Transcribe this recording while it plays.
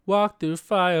Walk through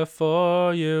fire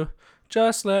for you.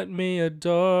 Just let me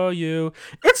adore you.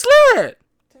 It's lit!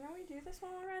 Didn't we do this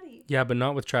one already? Yeah, but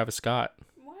not with Travis Scott.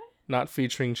 What? Not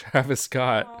featuring Travis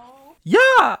Scott. Oh.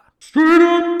 Yeah! Straight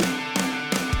up!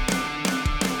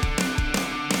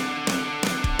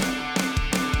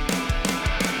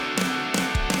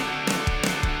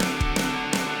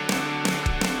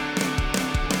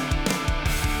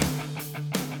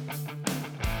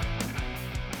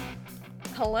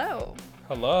 Hello.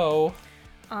 Hello.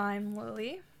 I'm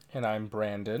Lily. And I'm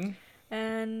Brandon.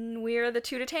 And we are the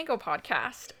Two to Tango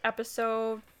podcast.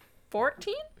 Episode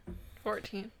 14?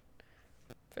 14.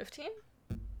 15?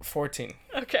 14.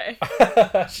 Okay.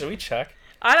 Should we check?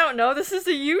 I don't know. This is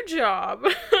a you job.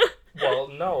 Well,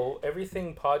 no.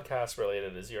 Everything podcast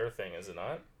related is your thing, is it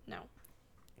not? No.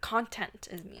 Content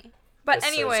is me. But This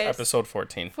anyways. is episode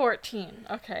 14. 14.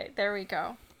 Okay, there we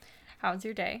go. How's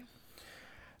your day?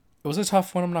 It was a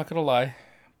tough one, I'm not gonna lie.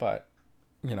 But,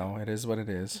 you know, it is what it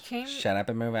is. came- Shut up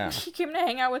and move out. You came to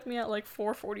hang out with me at like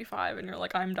 4:45 and you're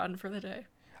like, I'm done for the day.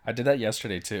 I did that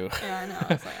yesterday, too. Yeah, I know.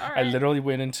 I was like, all right. I literally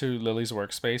went into Lily's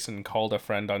workspace and called a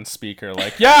friend on speaker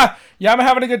like, yeah, I'm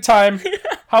having a good time.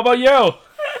 How about you?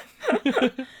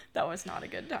 That was not a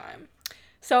good time.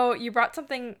 So you brought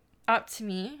something up to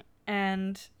me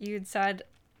and you'd said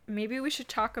maybe we should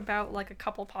talk about like a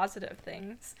couple positive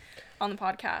things on the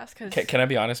podcast. Can I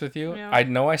be honest with you? Yeah. I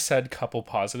know I said couple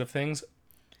positive things.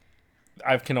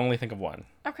 I can only think of one.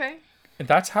 Okay. And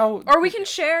that's how... Or we can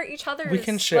share each other's. We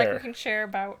can share. Like we can share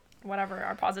about whatever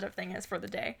our positive thing is for the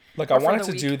day. Like, or I for wanted the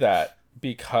to week. do that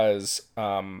because,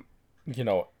 you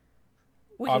know,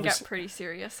 We can obviously- get pretty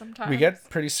serious sometimes. we get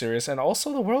pretty serious. And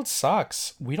also, the world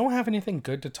sucks. We don't have anything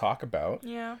good to talk about.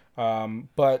 Yeah.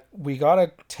 But we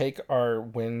gotta take our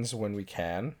wins when we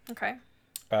can. Okay.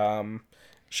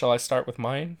 Shall I start with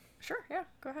mine? Sure. Yeah.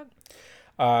 Go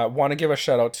ahead. Want to give a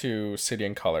shout out to City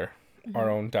and Color, our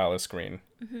own Dallas Green.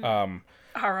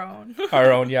 Our own.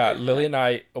 Our own, yeah. Lily and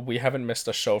I, we haven't missed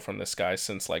a show from this guy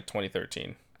since like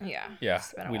 2013. Yeah. Yeah,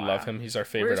 it's been a we while. love him. He's our We were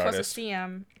favorite supposed artist. to see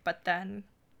him, but then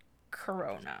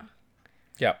Corona.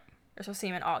 Yep. We were supposed to see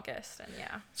him in August, and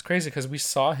yeah. It's crazy because we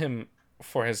saw him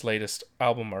for his latest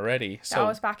album already. That So,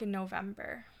 was back in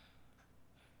November.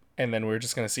 and then we are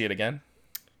just gonna see it again.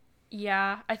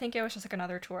 Yeah, I think it was just like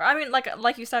another tour. I mean,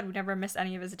 like you said, we never missed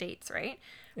any of his dates, right?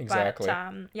 Exactly.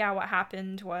 But yeah, what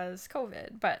happened was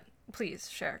COVID. But please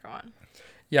share. Go on.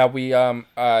 Yeah, we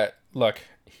look,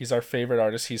 he's our favorite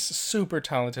artist. He's super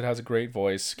talented, has a great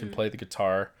voice, can play the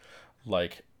guitar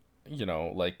like, you know,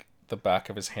 like the back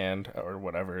of his hand or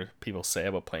whatever people say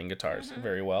about playing guitars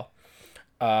very well.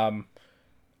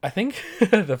 I think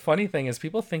the funny thing is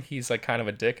people think he's like kind of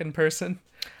a dick in person.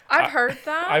 I've heard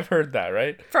that I've heard that,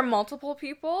 right? from multiple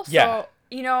people. So, Yeah.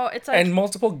 you know, it's like And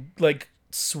multiple like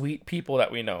sweet people that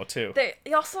we know too. they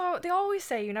always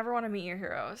say you never want to meet your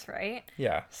heroes, right?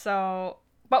 Yeah. So,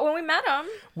 but when we met him,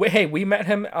 We met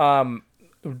him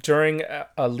during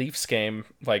a Leafs game,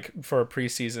 like for a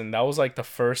preseason. That was like the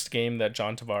first game that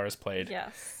John Tavares played.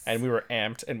 yes. And we were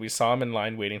amped, and we saw him in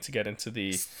line waiting to get into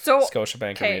the So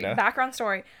Scotiabank okay, Arena. background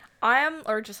story.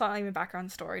 Or just not even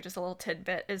background story, just a little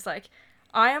tidbit is like,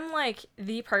 I am like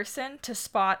the person to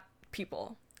spot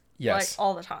people. Yes. Like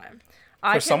all the time.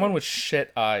 For someone with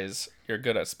shit eyes, you're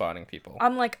good at spotting people.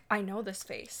 I'm like, I know this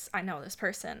face. I know this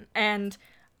person. And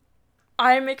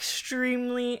I'm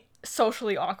extremely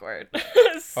socially awkward.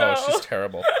 Oh, she's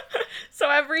terrible. So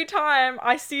every time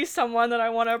I see someone that I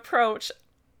want to approach,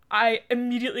 I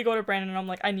immediately go to Brandon and I'm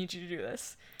like, I need you to do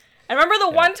this. And remember the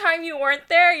one time you weren't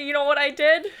there? You know what I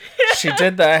did? She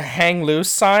did the hang loose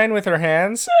sign with her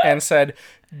hands and said,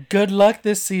 "Good luck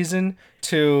this season"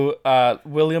 to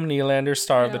William Nylander,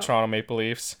 star of the Yeah. Toronto Maple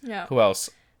Leafs. Yeah. Who else?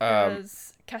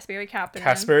 Was Kasperi Kapanen.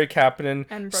 Kasperi Kapanen,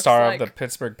 And Brooks star Laich. of the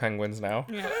Pittsburgh Penguins now.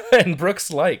 Yeah. And Brooks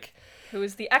Laich. Who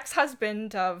is the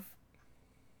ex-husband of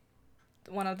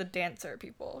one of the dancer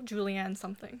people, Julianne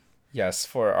something. Yes,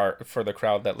 for the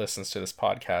crowd that listens to this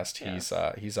podcast,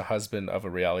 he's a husband of a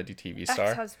reality TV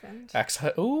star.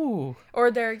 Ex-husband. Ooh, Or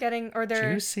they're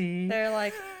juicy. they're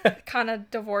like kind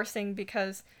of divorcing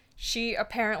because she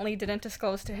apparently didn't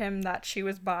disclose to him that she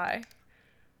was bi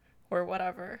or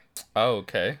whatever. Oh,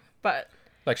 okay. But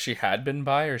Like she had been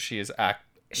bi, or she is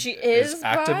she is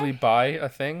actively bi. bi a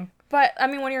thing? But I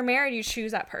mean, when you're married, you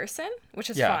choose that person, which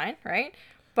is Yeah. fine, right?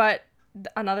 But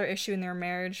another issue in their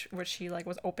marriage, which she like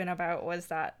was open about, was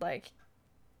that like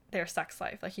their sex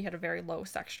life. Like he had a very low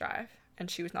sex drive, and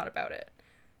she was not about it.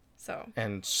 So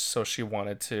And so she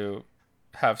wanted to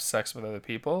have sex with other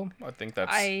people. I think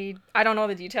that's I don't know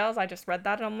the details. I just read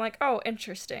that and I'm like, oh,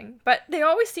 interesting. But they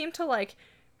always seem to like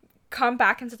come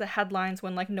back into the headlines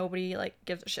when like nobody like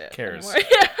gives a shit Cares. anymore.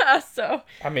 Yeah, so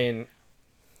I mean,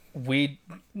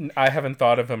 I haven't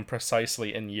thought of him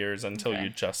precisely in years until Okay. you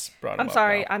just brought him I'm up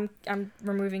sorry. now. I'm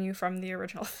removing you from the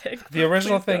original thing. The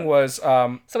original Please thing don't. was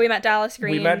So we met Dallas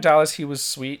Green. we met Dallas. He was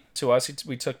sweet to us.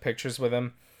 We took pictures with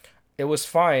him. It was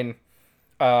fine.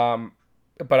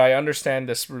 But I understand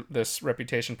this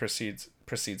reputation precedes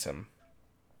him.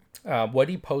 What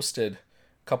he posted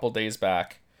a couple days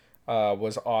back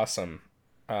was awesome.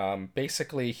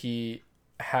 Basically, he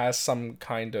has some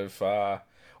kind of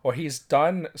or he's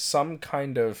done some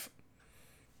kind of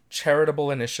charitable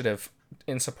initiative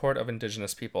in support of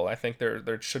Indigenous people. I think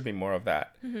there should be more of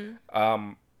that.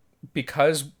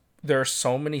 Because there are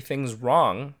so many things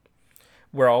wrong,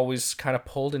 we're always kind of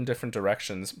pulled in different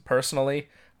directions. Personally,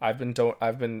 I've been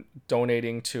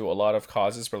donating to a lot of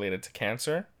causes related to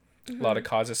cancer, a lot of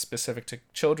causes specific to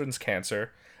children's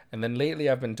cancer, and then lately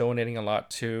I've been donating a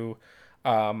lot to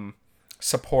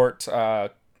support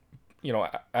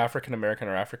African American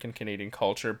or African Canadian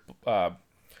culture,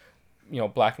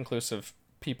 Black inclusive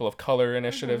people of color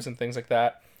initiatives and things like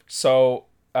that. So,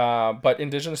 but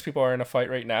Indigenous people are in a fight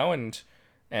right now,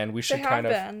 and we should kind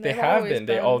of been. they They've have always been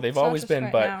been. they've It's not always just been,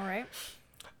 right but now, right?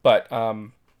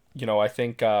 I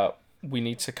think we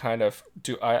need to kind of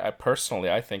do. I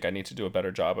personally, I think I need to do a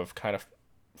better job of kind of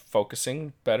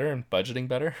focusing better and budgeting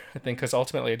better. I think because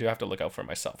ultimately I do have to look out for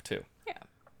myself too. Yeah.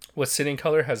 What Sitting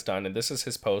Color has done, and this is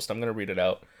his post. I'm going to read it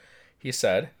out. He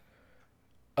said,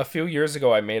 "A few years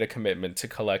ago, I made a commitment to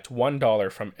collect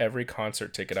 $1 from every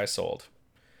concert ticket I sold.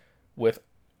 With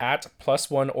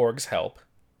 @+1org's help,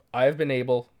 I have been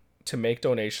able to make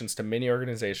donations to many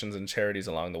organizations and charities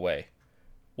along the way.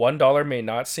 $1 may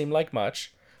not seem like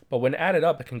much, but when added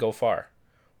up, it can go far.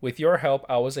 With your help,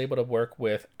 I was able to work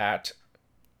with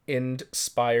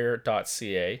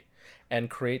 @indspire.ca and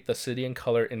create the City and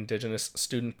Color Indigenous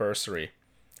Student Bursary.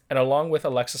 And along with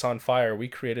Alexis on Fire, we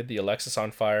created the Alexis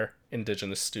on Fire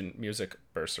Indigenous Student Music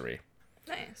Bursary.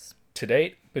 Nice. To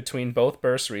date, between both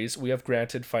bursaries, we have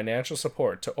granted financial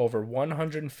support to over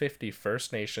 150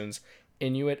 First Nations,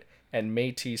 Inuit, and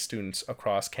Métis students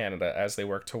across Canada as they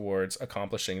work towards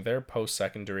accomplishing their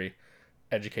post-secondary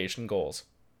education goals."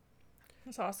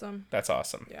 That's awesome. That's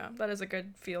awesome. Yeah, that is a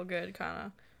good feel-good kind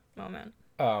of moment.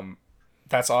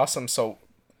 That's awesome. So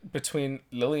between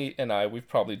Lily and I, we've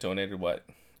probably donated what,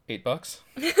 $8?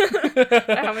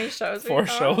 How many shows? 4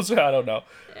 shows? I don't know.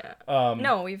 Yeah.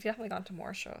 No, we've definitely gone to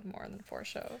more than 4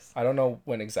 shows. I don't know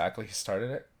when exactly he started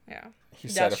it. Yeah. He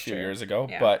said That's a few true. years ago,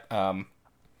 Yeah. but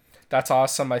that's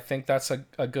awesome. I think that's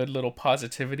a good little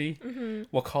positivity.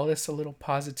 We'll call this a little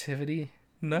positivity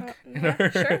nook. Yeah,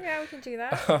 sure. Yeah, we can do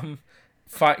that.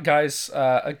 Guys,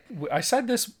 I said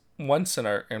this once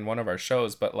in one of our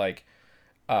shows, but like,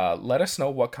 let us know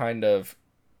what kind of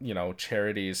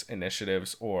charities,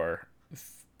 initiatives, or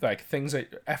like things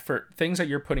that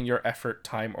you're putting your effort,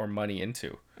 time, or money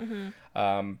into.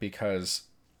 Because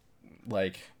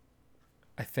like,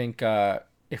 I think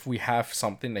if we have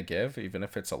something to give, even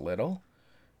if it's a little,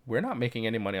 we're not making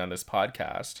any money on this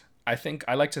podcast.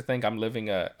 I like to think I'm living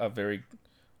a very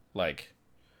like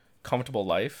comfortable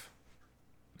life,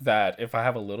 that if I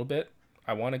have a little bit,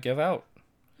 I want to give out.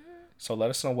 So let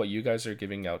us know what you guys are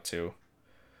giving out to,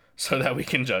 so that we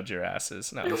can judge your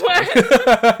asses. No, I'm just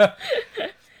kidding.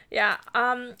 Yeah.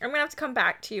 I'm gonna have to come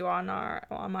back to you on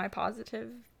my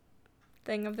positive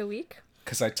thing of the week.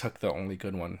 Because I took the only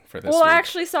good one for this Well, week. I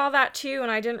actually saw that too,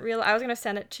 and I didn't realize I was gonna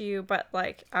send it to you, but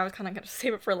like I was kind of gonna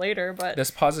save it for later. But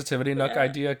This positivity nook Yeah.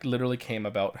 idea literally came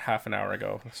about half an hour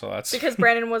ago. So that's because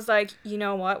Brandon was like, you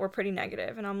know what, we're pretty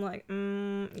negative, and I'm like,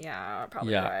 yeah,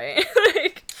 probably Yeah. right.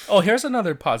 Like, Oh, here's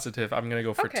another positive. I'm gonna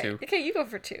go for okay, 2. okay, you go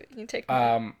for 2. You can take.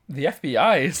 Mine. The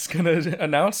FBI is gonna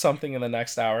announce something in the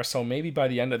next hour, so maybe by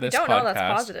the end of this Don't podcast. know that's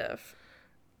positive,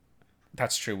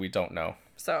 That's true. We don't know.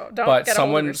 so don't But get a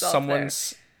hold of yourself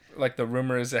someone's like, the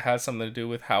rumor is it has something to do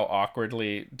with how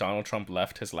awkwardly Donald Trump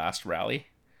left his last rally.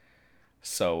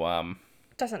 So there.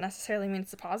 Doesn't necessarily mean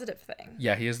it's a positive thing.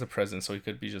 yeah, he is the president, so he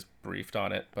could be just briefed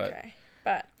on it. But Okay,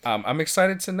 but I'm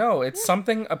excited to know. It's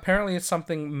something. Apparently, it's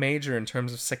something major in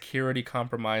terms of security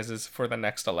compromises for the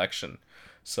next election.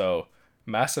 So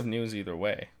massive news either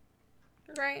way.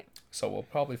 right. So we'll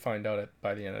probably find out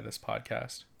by the end of this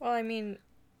podcast. Well, I mean,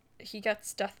 he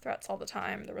gets death threats all the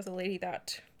time. There was a lady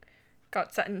that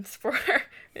got sentenced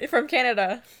from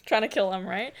Canada trying to kill him,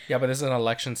 right? Yeah, but this is an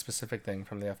election specific thing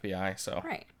from the FBI. So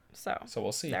Right. So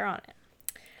we'll see. they're on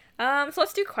it. So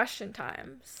let's do question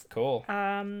times. Cool.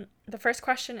 The first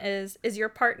question is your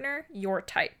partner your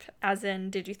type? As in,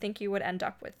 did you think you would end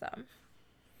up with them?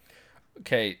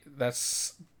 Okay,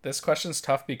 this question's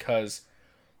tough because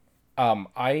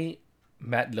I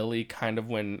met Lily kind of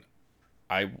when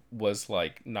I was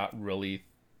like not really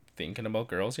thinking about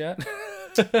girls yet.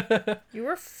 You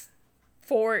were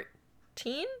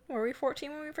 14? Were we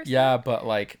 14 when we first Yeah, met? but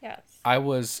like Yes. I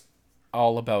was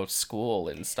all about school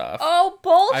and stuff. Oh,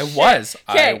 bullshit.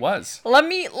 I was. Let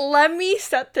me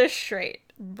set this straight.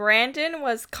 Brandon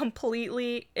was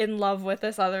completely in love with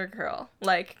this other girl.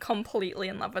 Like, completely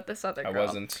in love with this other girl. I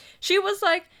wasn't. She was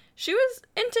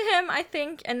into him, I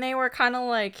think, and they were kind of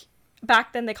like,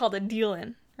 back then they called it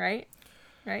dealin', right?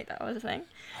 Right? That was a thing.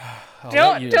 I'll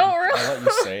let you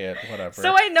say it, whatever.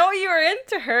 So I know you were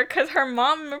into her because her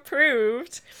mom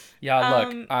approved.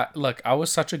 Yeah, look, I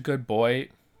was such a good boy.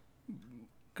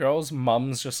 Girls'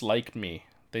 mums just liked me.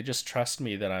 They just trust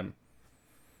me that I'm,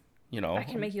 I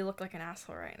can make you look like an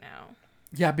asshole right now.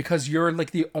 Yeah, because you're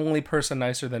like the only person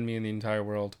nicer than me in the entire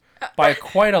world. By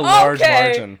quite a large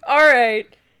margin.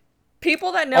 Alright.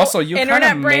 People that know also, you kind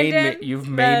of Brandon, you've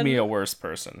made me a worse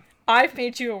person. I've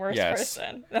made you a worse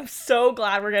person. I'm so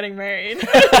glad we're getting married.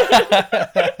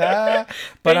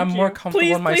 But I'm more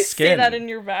comfortable in my please skin. Say that in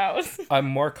your vows. I'm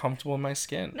more comfortable in my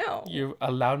skin. No. You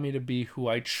allowed me to be who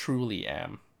I truly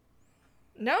am.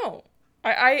 No.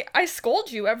 I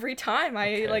scold you every time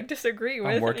I disagree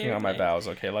with you. I'm working on my vows,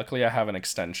 okay? Luckily I have an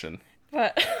extension.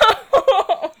 But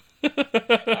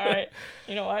alright.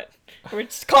 You know what? We're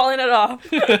just calling it off.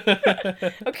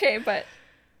 Okay,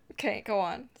 go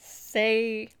on.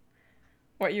 Say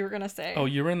what you were gonna say. Oh,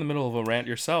 you were in the middle of a rant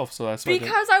yourself, so that's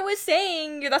because I was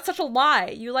saying that's such a lie.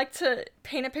 You like to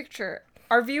paint a picture.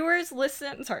 Our listeners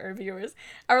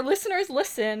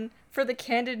listen for the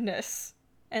candidness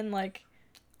and like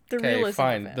the realism. Okay,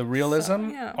 fine. Of it. The realism.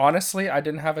 So, yeah. Honestly, I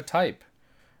didn't have a type.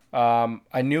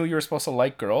 I knew you were supposed to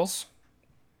like girls.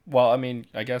 Well, I mean,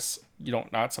 I guess you're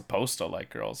not supposed to like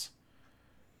girls.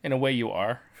 In a way, you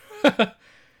are.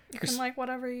 You can like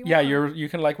whatever you want. Yeah, you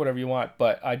can like whatever you want,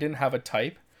 but I didn't have a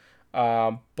type.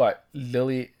 But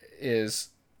Lily is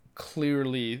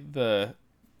clearly the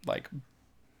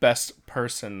best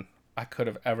person I could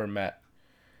have ever met.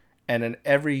 And in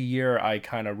every year I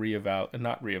kind of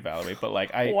not reevaluate, but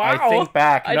I think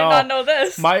back. I did not know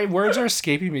this. My words are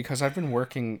escaping me because I've been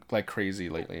working like crazy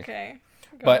lately. Okay.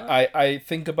 But I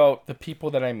think about the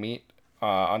people that I meet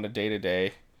on a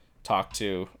day-to-day, talk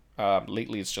to.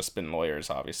 Lately it's just been lawyers,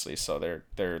 obviously, so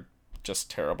they're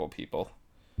just terrible people.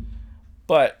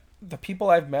 But the people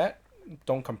I've met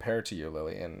don't compare to you,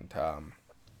 Lily, and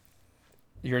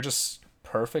you're just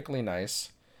perfectly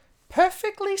nice,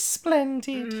 perfectly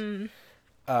splendid.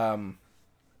 But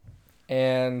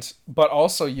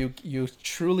also you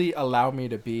truly allow me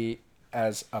to be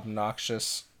as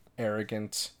obnoxious,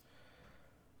 arrogant,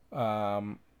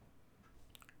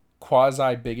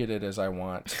 quasi bigoted as I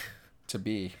want to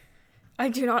be. I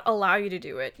do not allow you to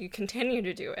do it. You continue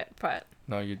to do it, but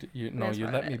no, you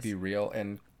let me be real,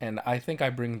 and I think I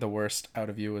bring the worst out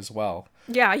of you as well.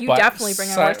 Yeah, you definitely bring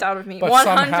the worst out of me.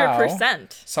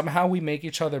 100%. Somehow we make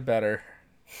each other better.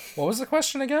 What was the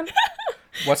question again?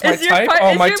 What's my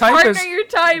type? My type is your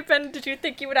type, and did you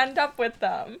think you would end up with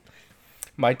them?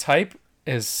 My type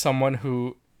is someone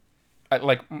who,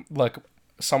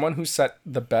 someone who set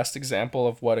the best example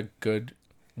of what a good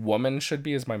woman should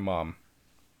be is my mom.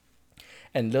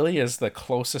 And Lily is the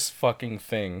closest fucking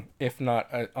thing, if not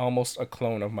almost a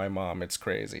clone of my mom. It's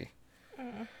crazy.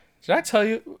 Did I tell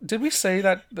you? Did we say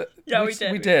that? Yeah, we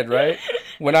did. We did, right?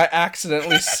 When I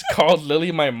accidentally called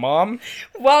Lily my mom.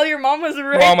 While your mom was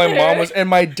right While my mom was, and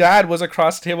my dad was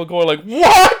across the table going like,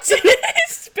 "What?"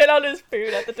 Spit on his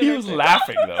food at the dinner. He was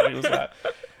laughing though. He was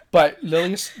laughing. But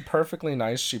Lily's perfectly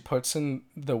nice. She puts in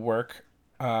the work,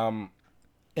 in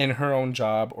her own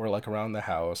job or like around the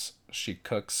house. She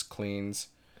cooks, cleans,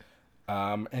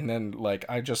 and then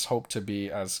I just hope to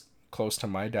be as close to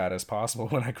my dad as possible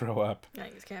when I grow up. Yeah,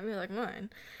 you can't be like mine.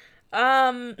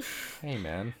 Hey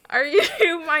man, are you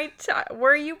my type?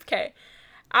 Were you okay?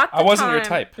 I wasn't your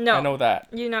type. No, I know that.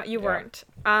 You weren't.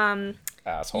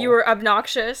 Asshole. You were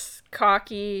obnoxious,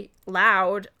 cocky,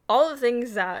 loud, all the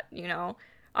things that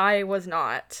I was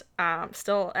not.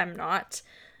 Still am not.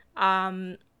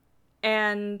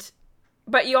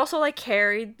 But you also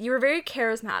you were very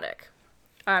charismatic,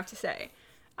 I have to say.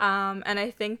 And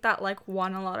I think that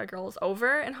won a lot of girls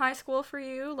over in high school for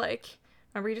you.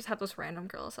 Remember you just had those random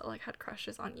girls that had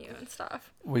crushes on you and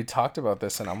stuff. We talked about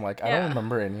this and I'm I don't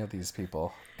remember any of these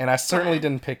people. And I certainly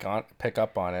didn't pick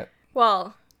up on it.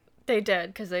 Well, they did,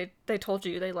 because they told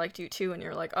you they liked you too, and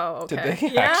you're like, oh, okay.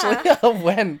 Did they actually?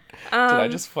 When? Did I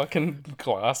just fucking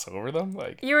gloss over them?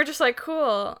 You were just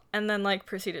cool, and then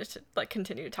proceeded to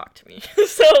continue to talk to me.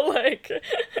 So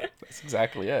That's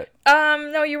exactly it.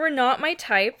 No, you were not my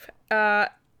type.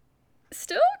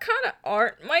 still kind of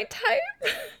aren't my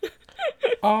type.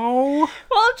 Oh.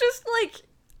 Well, just like,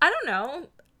 I don't know.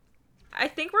 I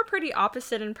think we're pretty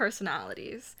opposite in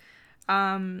personalities.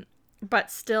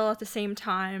 But still at the same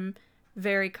time,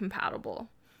 very compatible.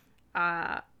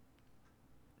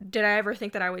 Did I ever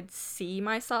think that I would see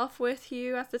myself with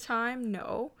you at the time?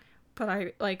 No. But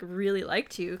I, like, really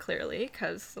liked you, clearly,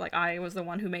 because, like, I was the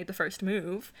one who made the first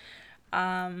move.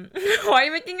 Why are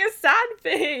you making a sad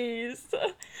face?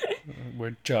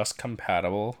 We're just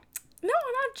compatible. No,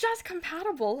 I'm not just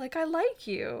compatible. Like, I like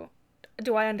you.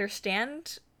 Do I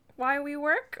understand why we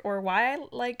work? Or why I,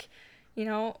 like, you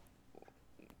know,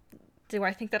 do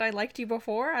I think that I liked you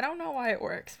before? I don't know why it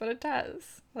works, but it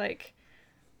does. Like,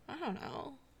 I don't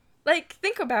know. Like,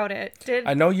 think about it.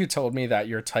 I know you told me that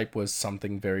your type was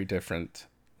something very different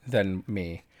than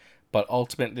me, but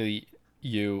ultimately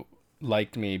you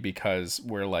liked me because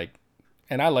we're like,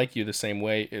 and I like you the same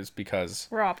way, is because,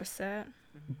 We're opposite.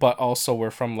 but also we're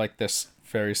from like this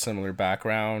very similar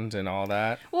background and all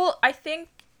that. Well, I think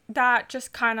that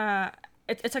just kind of,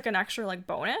 it's like an extra, like,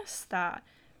 bonus that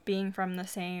being from the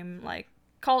same, like,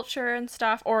 culture and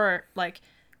stuff, or, like,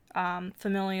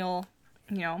 familial,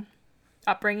 you know,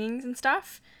 upbringings and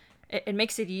stuff. It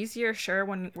makes it easier, sure,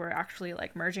 when we're actually,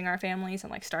 like, merging our families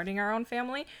and, like, starting our own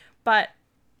family, but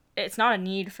it's not a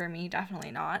need for me,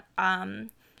 definitely not.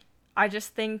 I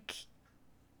just think,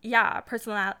 yeah,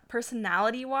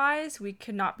 personality wise, we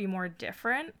could not be more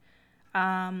different.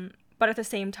 But at the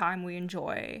same time, we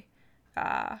enjoy,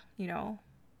 you know,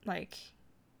 like,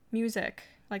 music.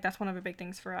 Like, that's one of the big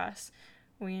things for us.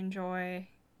 We enjoy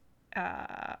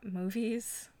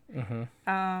movies.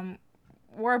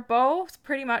 We're both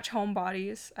pretty much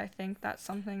homebodies. I think that's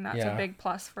something that's a big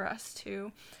plus for us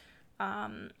too.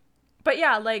 But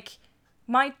yeah, like,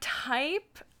 my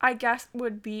type, I guess,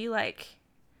 would be like,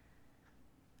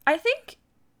 I think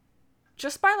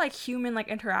just by, like, human, like,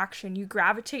 interaction, you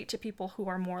gravitate to people who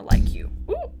are more like you.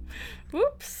 Ooh,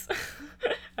 oops.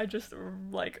 I just,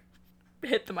 like,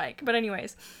 hit the mic. But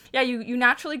anyways, yeah, you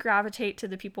naturally gravitate to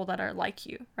the people that are like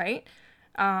you, right?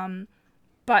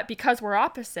 But because we're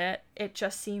opposite, it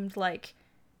just seemed like,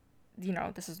 you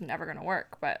know, this is never gonna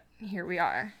work. But here we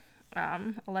are,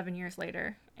 11 years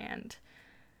later, and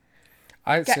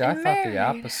I thought married. the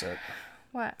opposite.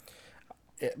 What?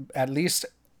 At least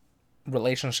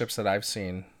relationships that I've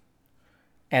seen,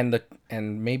 and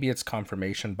maybe it's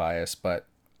confirmation bias, but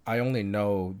I only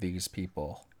know these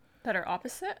people That are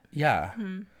opposite? Yeah.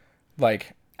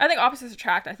 Like, I think opposites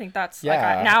attract. I think that's,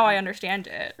 Yeah. like, now I understand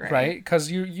it, right? right?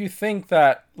 Because you think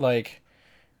that, like,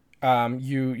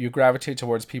 you gravitate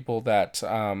towards people that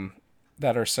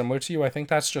that are similar to you. I think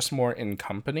that's just more in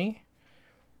company.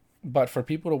 But for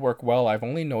people to work well, I've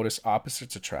only noticed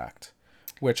opposites attract,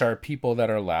 which are people that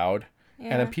are loud,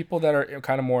 and then people that are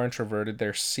kind of more introverted.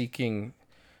 They're seeking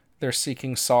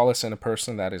solace in a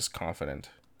person that is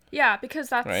confident. Yeah, because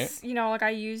that's, Right? you know, like, I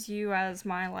use you as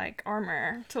my, like,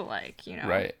 armor to, like, you know.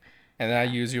 Right. And then I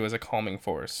use you as a calming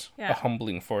force, Yeah. a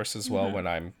humbling force as well when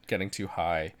I'm getting too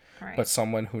high, Right. but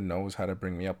someone who knows how to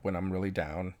bring me up when I'm really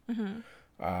down.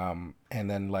 And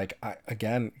then, like,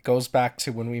 again, it goes back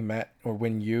to when we met, or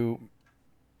when you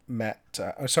met,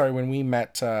 when we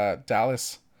met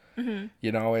Dallas,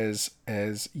 you know, is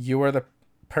you are the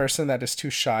person that is too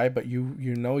shy, but you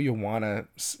know you want to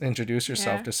introduce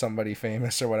yourself to somebody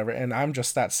famous or whatever, and I'm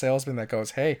just that salesman that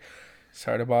goes, hey,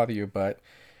 sorry to bother you, but,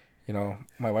 you know,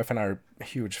 my wife and I are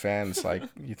huge fans, like,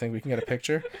 you think we can get a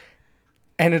picture?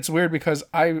 And it's weird because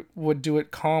I would do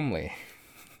it calmly.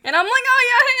 And I'm like, oh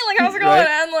yeah, hey, like, how's it going? Right?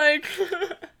 And,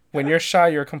 like, When you're shy,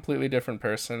 you're a completely different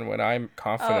person. When I'm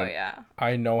confident, oh yeah,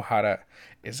 I know how to.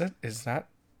 Is that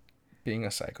being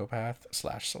a psychopath /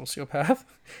 sociopath?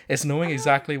 Is knowing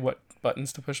exactly what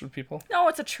buttons to push with people? no,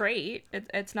 it's a trait.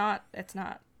 It's not. It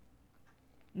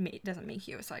doesn't make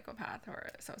you a psychopath or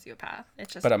a sociopath.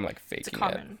 It's just. But I'm, like, faking it's a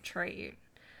common trait.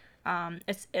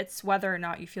 It's whether or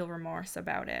not you feel remorse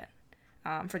about it,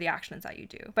 for the actions that you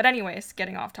do. But anyways,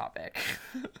 getting off topic.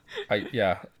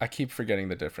 I keep forgetting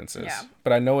the differences. Yeah.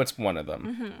 But I know it's one of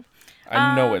them.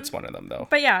 I know it's one of them, though.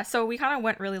 But yeah, so we kind of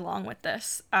went really long with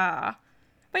this. But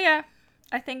yeah,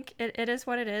 I think it is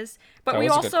what it is. But That we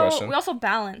was a good question. also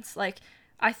balance. Like,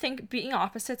 I think being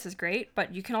opposites is great,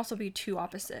 but you can also be too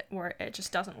opposite where it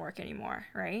just doesn't work anymore,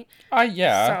 right?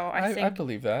 Yeah. So I I think,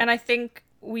 believe that. and I think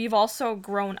we've also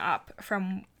grown up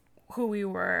from who we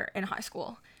were in high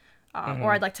school,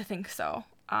 or I'd like to think so.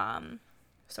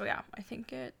 So yeah, I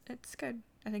think it's good.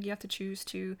 I think you have to choose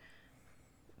to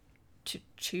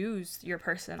choose your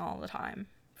person all the time,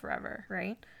 forever,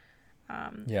 right?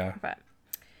 Yeah. But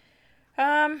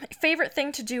favorite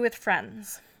thing to do with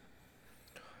friends?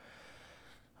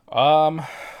 Um,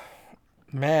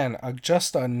 man,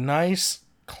 just a nice,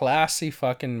 classy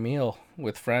fucking meal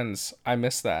with friends. I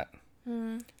miss that.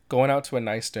 Going out to a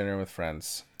nice dinner with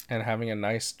friends and having a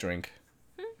nice drink.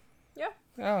 Yeah.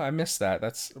 Oh, I miss that.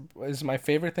 That's is my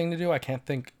favorite thing to do. I can't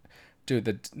think, dude.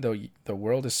 The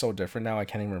world is so different now. I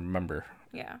can't even remember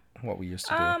Yeah. what we used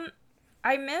to do.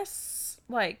 I miss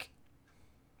like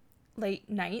late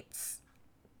nights,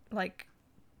 like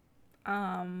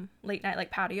late night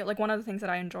like patio. Like one of the things that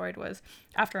I enjoyed was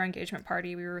after our engagement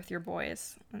party, we were with your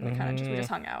boys and we just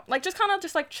hung out, like just kind of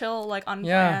just like chill, like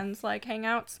unplanned like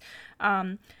hangouts.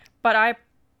 But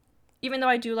even though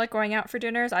I do like going out for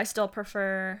dinners, I still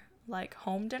prefer like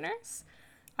home dinners.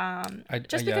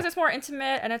 Just because it's more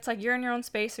intimate and it's like you're in your own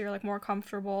space, so you're like more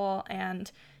comfortable,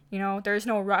 and you know there's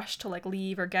no rush to like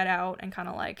leave or get out and kind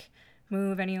of like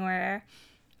move anywhere.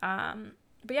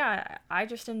 But yeah, I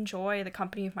just enjoy the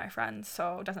company of my friends,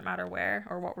 so it doesn't matter where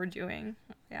or what we're doing.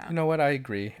 Yeah. You know what? I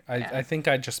agree. I think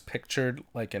I just pictured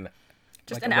like Just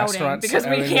like an a outing restaurant because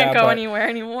we outing, can't go anywhere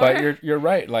anymore. But you're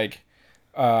right.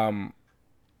 Am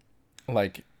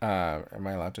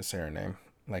I allowed to say her name?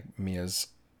 Like Mia's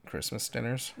Christmas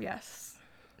dinners, Yes.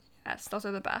 Yes, those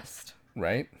are the best.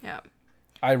 right? Yeah.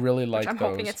 I really like I'm those.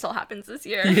 hoping it still happens this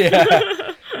year.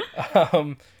 Yeah.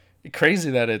 Crazy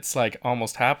that it's like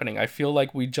almost happening. I feel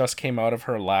like we just came out of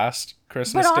her last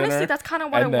Christmas But dinner. honestly, that's kind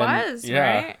of what it and then- was,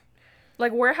 yeah. right?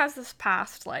 Like, where has this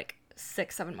past like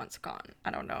 6-7 months gone? I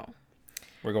don't know.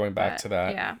 We're going back But, to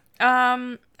that.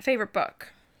 Yeah. Favorite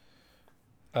book?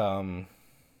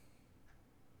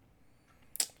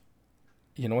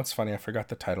 You know what's funny? I forgot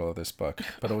the title of this book,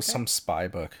 but it was some spy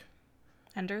book.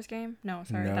 Ender's Game? No,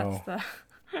 sorry, No. that's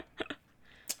the.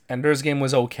 Ender's Game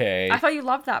was okay. I thought you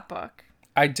loved that book.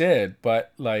 I did,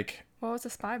 but like What was the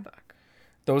spy book?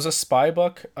 there was a spy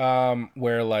book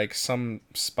where like some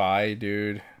spy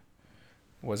dude,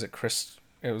 was it Chris?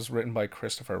 It was written by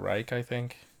Christopher Reich, I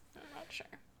think. I'm not sure.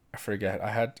 I forget.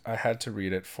 I had to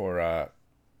read it for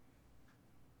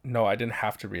no, I didn't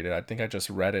have to read it. I think I just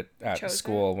read it at Chose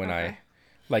school it? when Okay.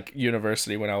 like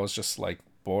university when I was just like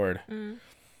bored. It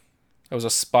was a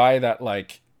spy that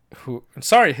like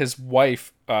his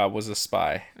wife was a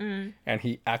spy, and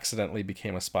he accidentally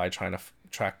became a spy trying to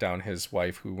track down his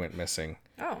wife who went missing.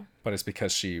 Oh. But it's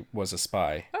because she was a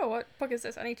spy. Oh, what book is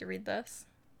this? I need to read this.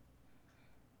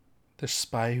 The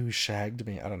Spy Who Shagged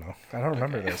Me. I don't know. I don't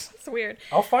remember Okay. this. It's weird.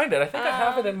 I'll find it. I think I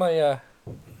have it in my I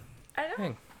know.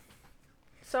 thing.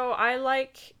 So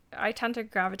I tend to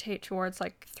gravitate towards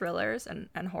like thrillers and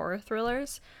horror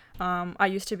thrillers. I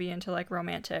used to be into like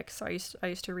romantic, so I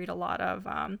used to read a lot of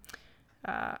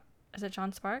is it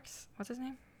John Sparks? What's his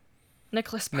name?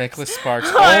 Nicholas Sparks. Nicholas Sparks.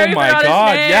 I Oh already my forgot his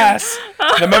god, name. yes.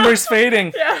 The memory's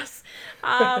fading. Yes.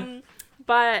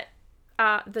 But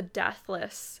The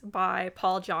Deathless by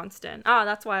Paul Johnston. Ah,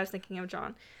 that's why I was thinking of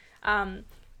John.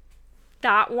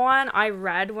 That one I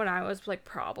read when I was like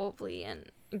probably in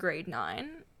grade 9,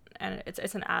 and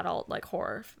it's an adult like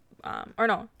horror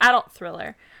adult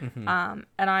thriller. And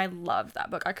I loved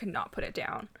that book. I could not put it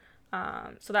down.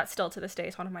 So that's still to this day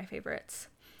is one of my favorites.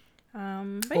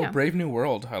 But yeah. Brave New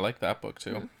World. I like that book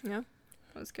too. Yeah.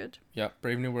 That was good. Yeah,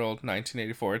 Brave New World,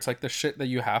 1984. It's like the shit that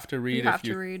you have to read have if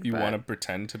you to read, you but- want to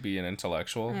pretend to be an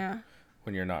intellectual Yeah.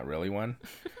 when you're not really one.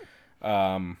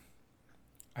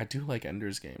 I do like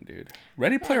Ender's Game, dude.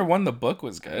 Ready Player One, the book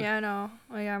was good. Yeah, I know.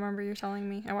 Oh, yeah, I remember you telling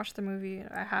me. I watched the movie.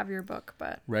 I have your book,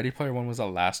 but Ready Player One was the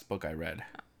last book I read.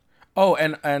 Oh,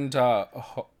 and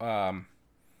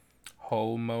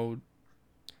Homo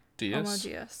Deus? Homo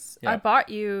Deus. Yeah. I bought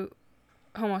you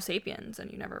Homo Sapiens, and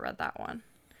you never read that one.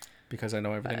 Because I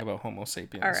know everything about Homo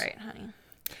sapiens. All right,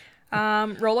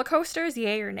 honey. Roller coasters,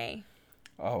 yay or nay?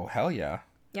 Oh, hell yeah.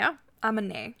 Yeah, I'm a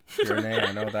nay. You're an A,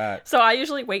 I know that. So I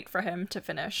usually wait for him to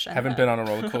finish. And Haven't been on a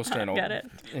roller coaster in, Get it?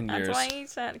 in That's years. why he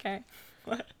said, okay.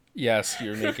 Yes,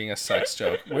 you're making a sex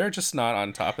joke. We're just not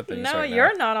on top of things No, right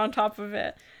you're now. not on top of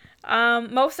it.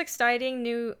 Most exciting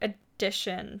new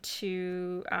addition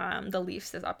to the Leafs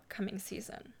this upcoming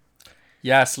season.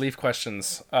 Yes, Leaf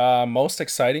questions. Most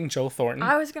exciting, Joe Thornton.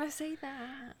 I was gonna say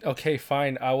that. Okay,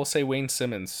 fine. I will say Wayne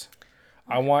Simmons.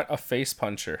 I want a face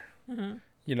puncher.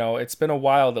 You know, it's been a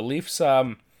while. The Leafs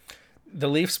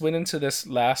went into this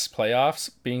last playoffs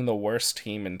being the worst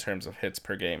team in terms of hits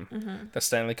per game. The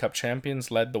Stanley Cup champions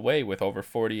led the way with over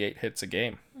 48 hits a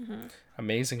game.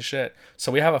 Amazing shit.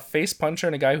 So we have a face puncher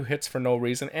and a guy who hits for no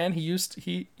reason. And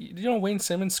Wayne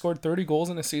Simmons scored 30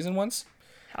 goals in a season once.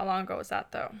 How long ago was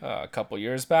that though? A couple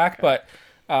years back, but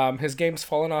his game's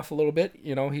fallen off a little bit.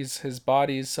 You know, his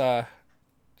body has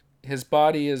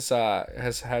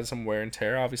had some wear and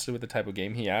tear, obviously with the type of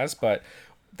game he has. But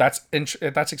that's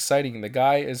exciting. The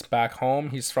guy is back home.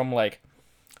 He's from like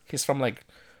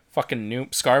fucking New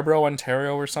Scarborough,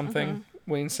 Ontario or something.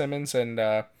 Wayne Simmons and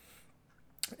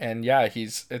yeah,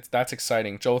 that's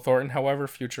exciting. Joe Thornton, however,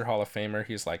 future Hall of Famer.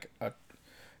 He's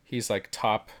like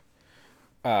top.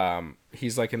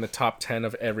 He's like in the top 10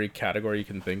 of every category you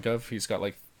can think of. He's got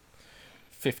like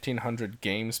 1,500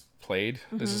 games played.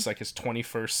 This is like his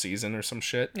 21st season or some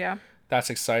shit. Yeah. That's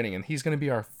exciting, and he's gonna be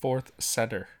our 4th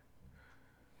center.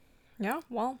 Yeah,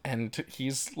 well. And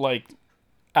he's like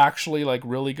actually like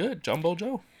really good, Jumbo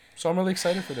Joe. So I'm really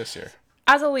excited for this year.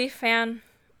 As a Leaf fan,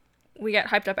 we get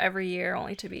hyped up every year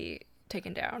only to be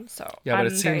taken down. So yeah, but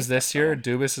it seems this year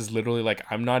Dubas is literally like,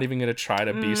 I'm not even gonna try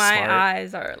to be smart. My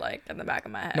eyes are like in the back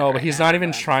of my head. No, but he's not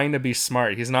even trying to be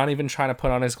smart. He's not even trying to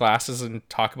put on his glasses and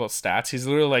talk about stats. He's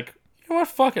literally like, you know what?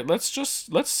 Fuck it. Let's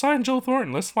sign Joe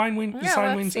Thornton. Let's sign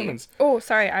Wayne Simmons. Oh,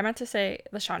 sorry. I meant to say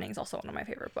The Shining is also one of my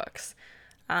favorite books.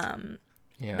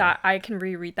 Yeah. That I can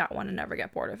reread that one and never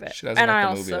get bored of it. She doesn't like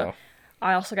the movie though.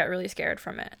 I also get really scared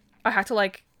from it.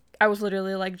 I was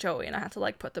literally like Joey, and I had to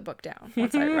like put the book down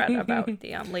once I read about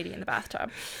the lady in the bathtub.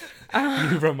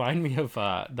 You remind me of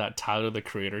that Tyler the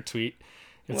Creator tweet.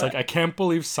 It's like, I can't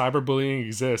believe cyberbullying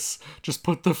exists. Just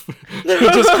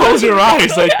just close your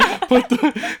eyes. Like,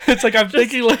 it's like, I'm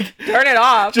thinking like, turn it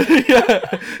off.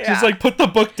 Just like put the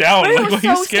book down. But it like, was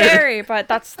so scary. But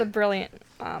that's the brilliant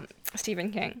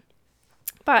Stephen King.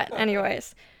 But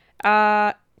anyways,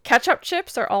 ketchup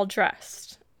chips are all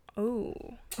dressed.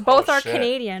 Ooh, both are shit.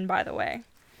 Canadian, by the way.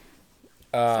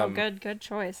 So good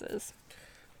choices.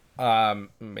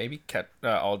 Maybe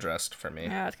all dressed for me.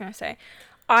 Yeah, I was gonna say,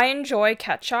 I enjoy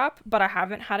ketchup, but I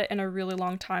haven't had it in a really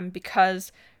long time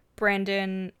because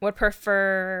Brandon would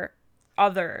prefer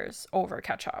others over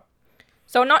ketchup.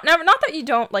 So not that you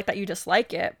don't like that you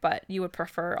dislike it, but you would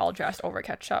prefer all dressed over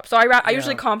ketchup. So I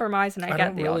usually compromise and I get the all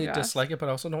dressed. I don't really dislike it, but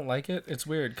I also don't like it. It's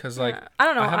weird because like I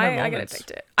don't know. I get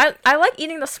addicted. I like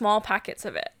eating the small packets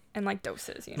of it and like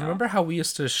doses. You know. Remember how we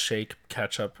used to shake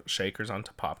ketchup shakers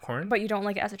onto popcorn? But you don't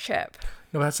like it as a chip.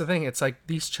 No, that's the thing. It's like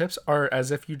these chips are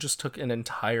as if you just took an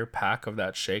entire pack of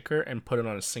that shaker and put it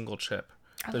on a single chip.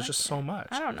 There's just so much.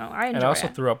 I don't know. I enjoy it. And I also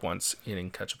threw up once eating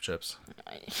ketchup chips.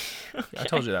 Okay. I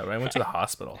told you that, right? I went to the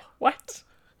hospital. What?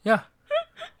 Yeah.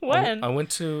 When? I went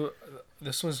to...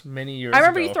 This was many years ago. I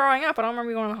remember you throwing up, but I don't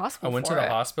remember you going to the hospital I went to the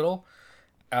hospital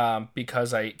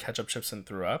because I ate ketchup chips and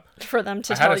threw up. For them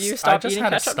to tell you stop eating ketchup chips? I just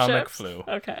had a stomach flu.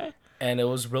 Okay. And it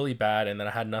was really bad, and then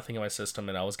I had nothing in my system,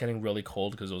 and I was getting really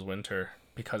cold because it was winter.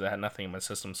 Because I had nothing in my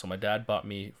system, so my dad bought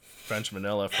me French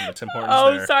vanilla from the Tim Hortons.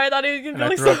 Oh, sorry, I thought he was gonna be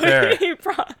like something he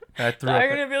brought. I threw up.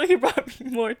 Gonna be like he brought me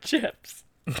more chips.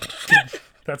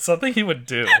 That's something he would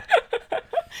do.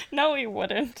 No, he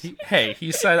wouldn't.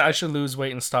 He said I should lose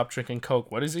weight and stop drinking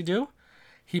Coke. What does he do?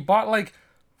 He bought like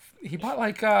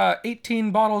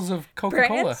 18 bottles of Coca-Cola.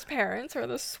 Brandon's parents are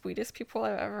the sweetest people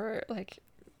I've ever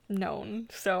known.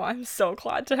 So I'm so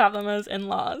glad to have them as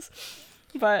in-laws.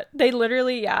 But they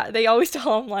literally, they always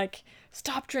tell him, like,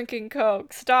 stop drinking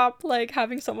Coke, stop, like,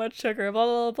 having so much sugar, blah,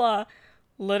 blah, blah, blah.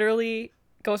 Literally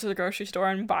goes to the grocery store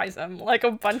and buys them, like,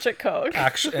 a bunch of Coke.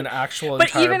 An actual but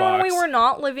entire even box. when we were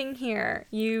not living here,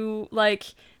 when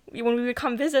we would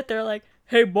come visit, they're like,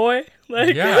 hey, boy,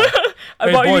 like,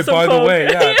 I bought you some Coke. By the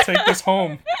way, take this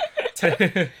home. So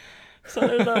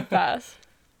they're the best.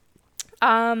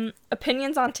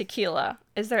 Opinions on tequila.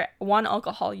 Is there one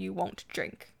alcohol you won't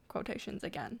drink? Quotations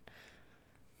again.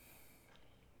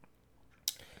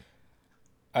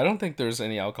 I don't think there's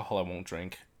any alcohol I won't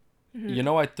drink. Mm-hmm. You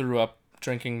know, I threw up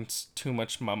drinking too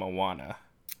much Mamajuana.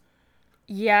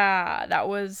 Yeah, that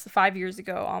was 5 years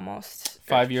ago almost.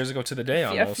 5 years ago to the day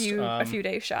almost. A few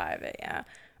days shy of it, yeah.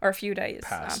 Or a few days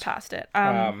past it.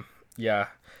 Yeah.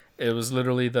 It was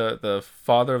literally the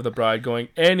father of the bride going,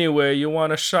 anyway, you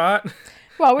want a shot?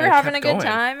 Well, we were having a good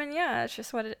time, and it's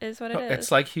just what it is.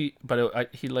 It's like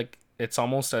it's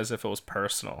almost as if it was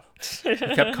personal. He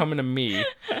kept coming to me.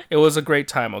 It was a great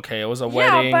time, okay? It was a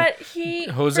wedding. But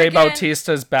Jose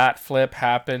Bautista's bat flip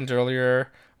happened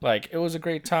earlier. Like, it was a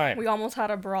great time. We almost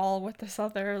had a brawl with this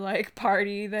other,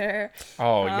 party there.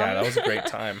 Oh, yeah, that was a great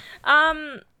time.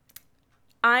 I'm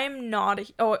not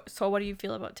so what do you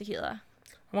feel about tequila?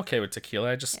 I'm okay with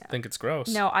tequila. I just think it's gross.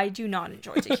 No, I do not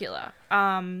enjoy tequila.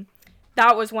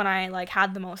 That was when I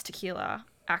had the most tequila,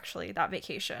 actually, that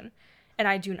vacation, and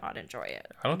I do not enjoy it.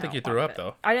 I don't think you threw up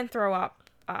though. I didn't throw up,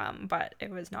 but it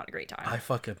was not a great time. I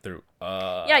fucking threw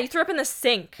up. Yeah, you threw up in the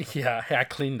sink. Yeah, I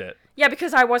cleaned it. Yeah,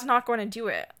 because I was not going to do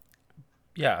it.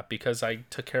 Yeah, because I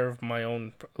took care of my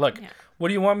own. Look, Yeah. what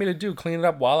do you want me to do? Clean it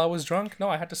up while I was drunk? No,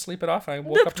 I had to sleep it off. And I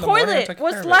woke The up in the morning and toilet took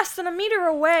was care of it. less than a meter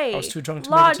away. I was too drunk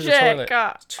to make it to the toilet.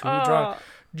 Too drunk.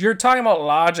 You're talking about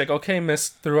logic. Okay, miss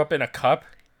threw up in a cup.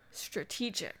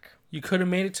 Strategic. You could have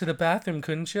made it to the bathroom,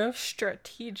 couldn't you?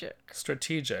 Strategic.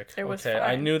 Strategic. It was okay,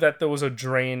 I fine. knew that there was a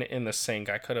drain in the sink.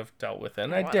 I could have dealt with it,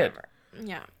 and I did. Whatever.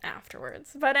 Yeah,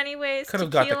 afterwards. But anyways, Could have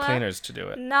got the tequila, cleaners to do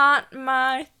it. not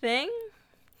my thing.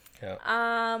 Yeah.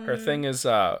 Her thing is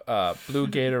blue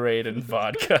Gatorade and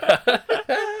vodka.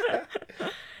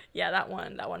 Yeah, that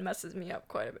one messes me up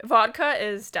quite a bit. Vodka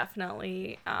is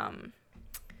definitely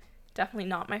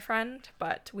not my friend,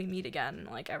 but we meet again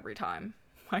like every time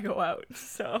I go out.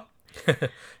 So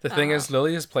The thing is,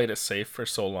 Lily has played it safe for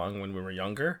so long when we were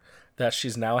younger that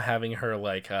she's now having her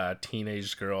like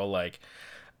teenage girl like,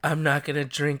 I'm not gonna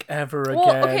drink ever again.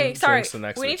 well, okay, sorry. drinks the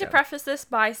next We need to weekend. preface this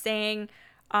by saying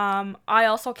I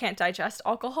also can't digest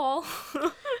alcohol.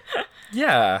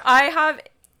 Yeah. I have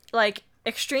like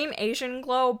extreme Asian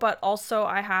glow, but also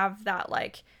I have that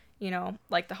like,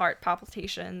 like the heart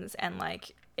palpitations and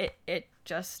like it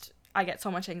just I get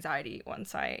so much anxiety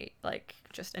once I like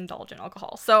just indulge in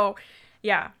alcohol. So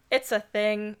yeah, it's a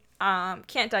thing.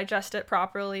 Can't digest it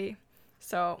properly.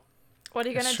 So what are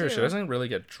you gonna Sure, do? she doesn't really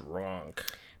get drunk.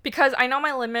 Because I know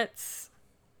my limits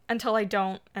until I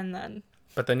don't, and then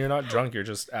But then you're not drunk, you're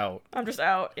just out. I'm just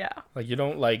out. Yeah. Like you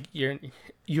don't like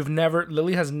you've never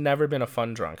Lily has never been a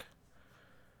fun drunk.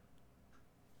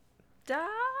 Duh.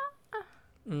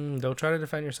 Don't try to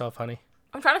defend yourself, honey.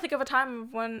 I'm trying to think of a time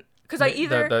of when, because I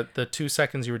either the 2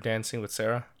 seconds you were dancing with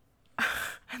Sarah.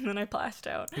 and then I passed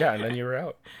out. Yeah, and then you were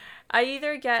out. I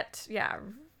either get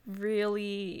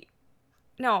really.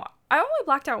 No, I only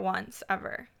blacked out once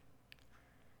ever.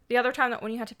 The other time that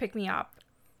when you had to pick me up,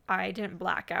 I didn't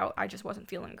black out. I just wasn't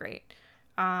feeling great.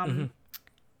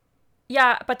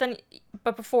 Yeah, but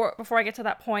before I get to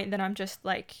that point, then I'm just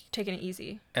like taking it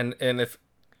easy. And if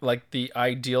like the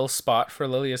ideal spot for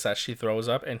Lily is that she throws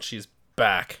up and she's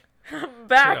back.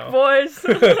 Back, boys.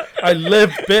 I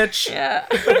live, bitch. Yeah.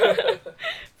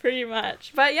 Pretty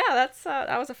much. But yeah,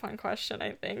 that was a fun question,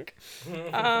 I think.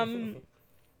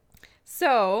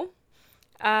 So,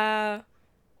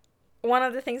 one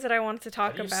of the things that I wanted to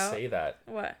talk How do you about. say that?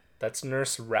 What? That's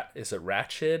Nurse Is it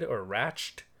Ratched or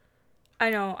Ratched? I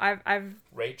know. I've.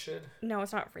 Ratched? No,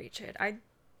 it's not Ratched. I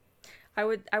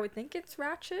would think it's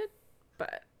Ratched,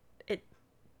 but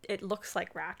it looks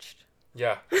like Ratched.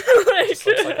 Yeah. Like, It just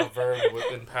looks like a verb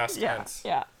in past tense.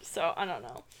 Yeah. So I don't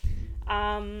know.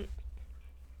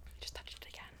 Just touched it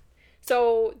again.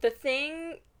 So the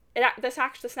thing,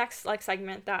 this next like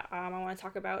segment that I want to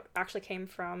talk about actually came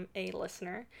from a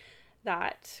listener,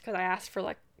 because I asked for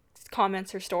like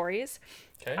comments or stories.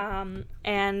 Okay.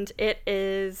 And it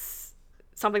is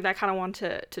something that I kind of want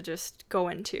to just go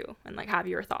into and like have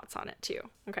your thoughts on it too.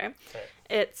 Okay.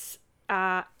 It's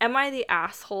am I the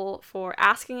asshole for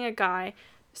asking a guy,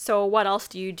 so what else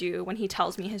do you do, when he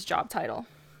tells me his job title?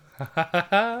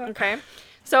 Okay.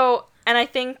 So, and I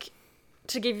think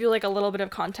to give you like a little bit of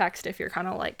context if you're kind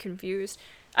of like confused,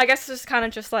 I guess it's kind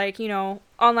of just like,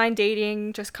 online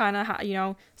dating, just kind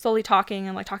of, slowly talking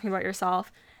and like talking about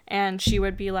yourself. And she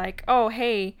would be like, oh,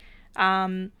 hey,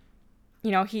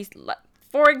 he's,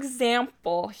 for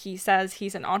example, he says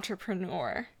he's an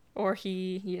entrepreneur, or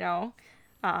he,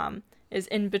 is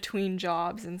in between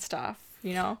jobs and stuff,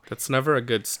 That's never a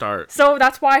good start. So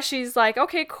that's why she's like,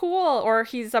 okay, cool. Or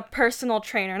he's a personal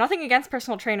trainer. Nothing against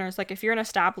personal trainers. Like if you're an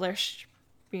established,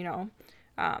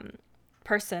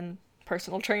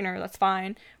 personal trainer, that's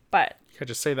fine. But You could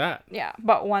just say that. yeah,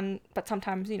 but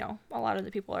sometimes, a lot of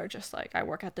the people are just like, I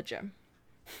work at the gym,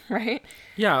 right?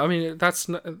 Yeah, I mean,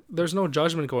 there's no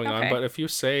judgment going on, Okay. but if you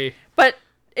say, But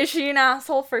is she an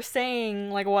asshole for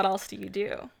saying like, what else do you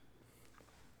do?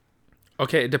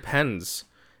 okay, it depends.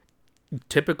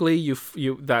 Typically,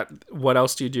 what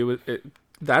else do you do with it?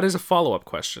 That is a follow-up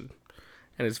question,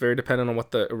 and it's very dependent on what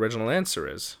the original answer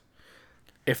is.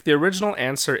 If the original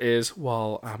answer is,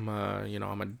 well, I'm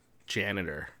a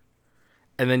janitor,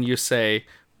 and then you say,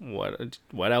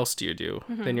 what else do you do?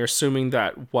 Mm-hmm. Then you're assuming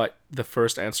that what the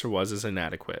first answer was is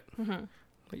inadequate. Mm-hmm.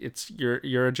 It's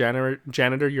you're a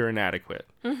janitor, you're inadequate.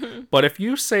 Mm-hmm. But if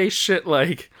you say shit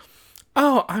like,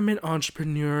 oh, I'm an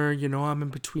entrepreneur, I'm in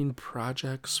between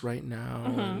projects right now,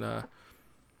 and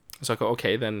it's like,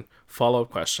 okay, then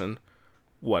follow-up question,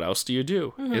 what else do you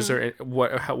do? Is there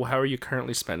how are you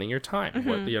currently spending your time?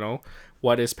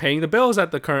 What is paying the bills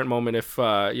at the current moment if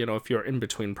if you're in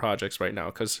between projects right now?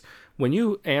 Because when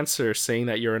you answer saying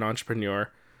that you're an entrepreneur,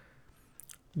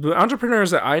 the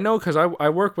entrepreneurs that I know, because I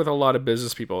work with a lot of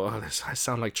business people. Oh, this I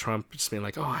sound like Trump, just being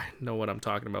like, oh, I know what I'm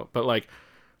talking about. But like,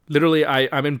 literally,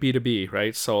 I'm in B2B,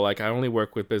 right? So like, I only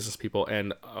work with business people,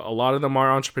 and a lot of them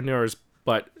are entrepreneurs,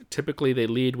 but typically they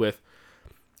lead with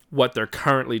what they're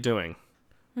currently doing.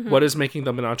 What is making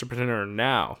them an entrepreneur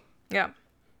now? Yeah.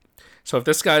 So if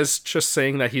this guy's just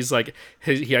saying that he's like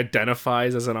he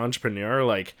identifies as an entrepreneur,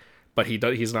 like, but he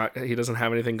doesn't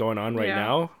have anything going on right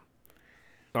now.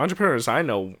 The entrepreneurs I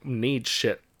know need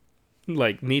to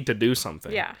do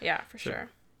something. Yeah, for sure.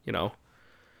 You know.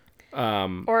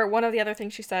 Or one of the other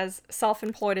things she says,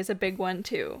 self-employed is a big one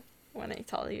too. When they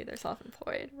tell you they're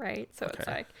self-employed, right? So it's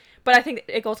like, but I think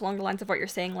it goes along the lines of what you're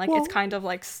saying. Like, it's kind of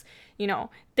like, you know,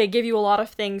 they give you a lot of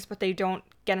things, but they don't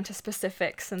get into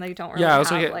specifics, and they don't really have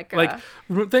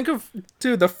think of,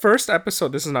 dude, the first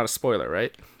episode. This is not a spoiler,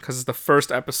 right? Because it's the first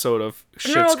episode of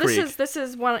Schitt's Creek. This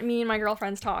is when me and my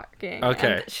girlfriend's talking.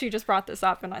 Okay. And she just brought this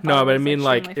up, and I thought no, but it was I mean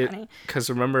extremely like funny. because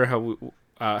remember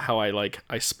how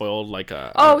I spoiled like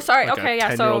a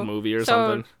 10-year-old movie or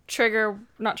something.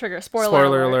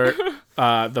 Spoiler alert.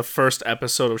 The first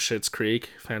episode of Schitt's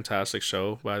Creek, fantastic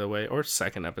show, by the way, or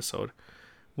second episode,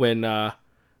 when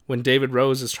David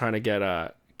Rose is trying to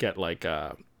get like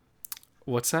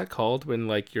what's that called when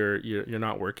like you're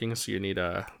not working, so you need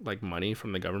like money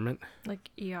from the government, like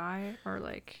EI or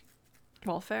like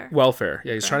welfare.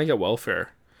 Yeah, he's trying to get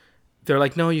welfare. They're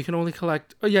like, no, you can only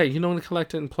collect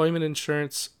employment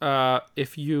insurance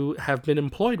if you have been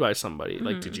employed by somebody.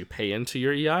 Like, did you pay into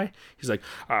your EI? He's like,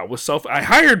 I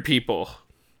hired people.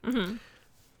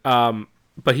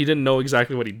 But he didn't know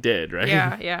exactly what he did, right?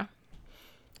 Yeah.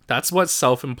 That's what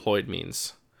self-employed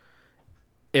means.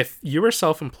 If you were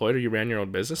self-employed or you ran your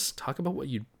own business, talk about what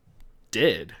you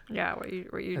did. Yeah, what you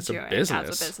doing as a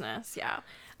business. Yeah.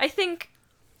 I think,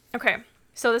 okay,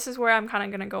 so this is where I'm kind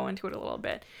of going to go into it a little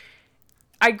bit.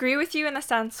 I agree with you in the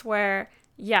sense where,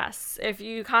 yes, if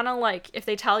you kind of like, if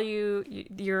they tell you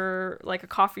you're like a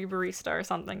coffee barista or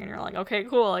something, and you're like, okay,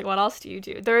 cool, like what else do you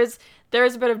do? There's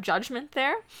a bit of judgment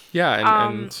there. Yeah,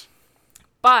 and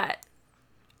but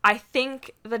I think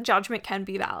the judgment can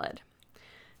be valid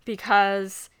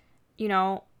because, you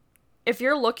know, if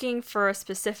you're looking for a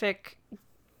specific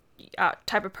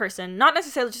type of person, not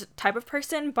necessarily just a type of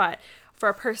person, but for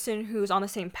a person who's on the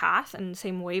same path and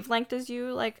same wavelength as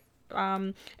you, like,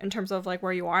 in terms of like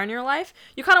where you are in your life,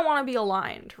 you kind of want to be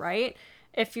aligned, right?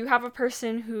 If you have a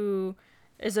person who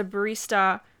is a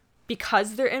barista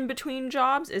because they're in between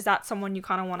jobs, is that someone you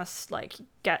kind of want to like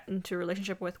get into a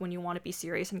relationship with when you want to be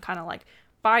serious and kind of like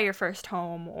buy your first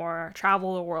home or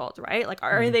travel the world, right? Like,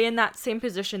 are they in that same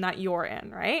position that you're in,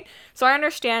 right? So I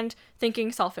understand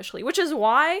thinking selfishly, which is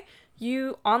why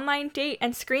you online date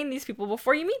and screen these people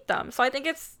before you meet them. So I think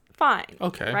it's fine.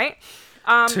 Okay. Right?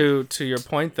 To your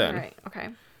point then. Right. Okay.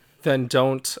 Then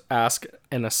don't ask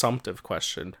an assumptive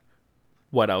question.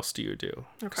 What else do you do? Okay.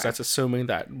 Because that's assuming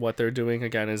that what they're doing,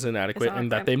 again, is inadequate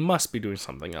and that they must be doing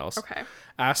something else. Okay.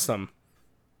 Ask them,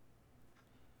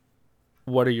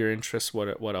 what are your interests?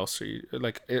 What else are you,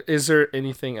 like, is there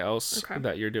anything else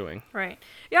that you're doing? Right.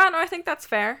 Yeah, no, I think that's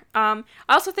fair. I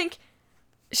also think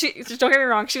don't get me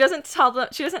wrong, she doesn't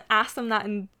ask them that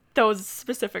in those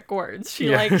specific words. She's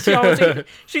a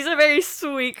very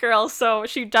sweet girl, so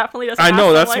she definitely doesn't. I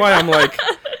know, that's why that. I'm like,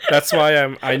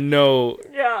 I know.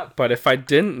 Yeah. But if I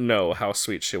didn't know how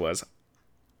sweet she was,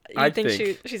 I think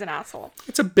she's an asshole.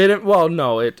 It's a bit of, well,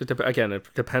 no, it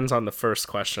depends on the first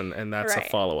question, and that's a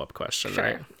follow-up question,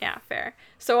 right? Yeah, fair.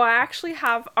 So I actually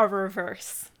have a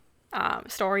reverse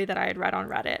story that I had read on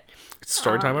Reddit. It's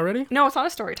story time already? No, it's not a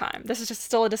story time. This is just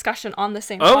still a discussion on the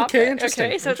same topic. Okay, interesting.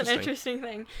 Okay, so it's an interesting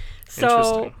thing.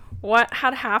 So what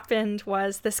had happened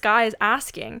was this guy is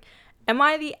asking, am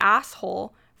I the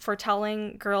asshole for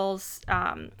telling girls,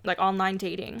 like online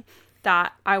dating,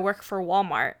 that I work for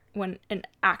Walmart, when in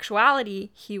actuality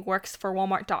he works for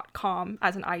Walmart.com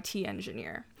as an IT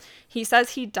engineer? He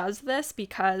says he does this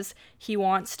because he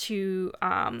wants to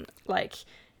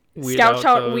weed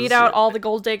out all the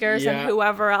gold diggers and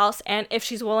whoever else, and if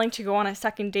she's willing to go on a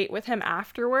second date with him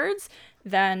afterwards,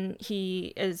 then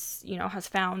he is, has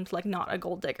found like not a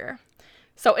gold digger.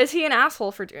 So is he an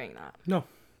asshole for doing that? No.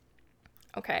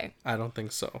 Okay. I don't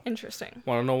think so. Interesting.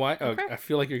 Want to know why? Okay. I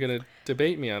feel like you're gonna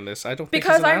debate me on this. I don't think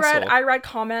because I read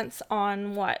comments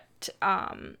on what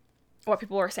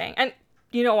people were saying, and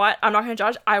you know what? I'm not gonna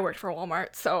judge. I worked for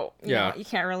Walmart, so you know, you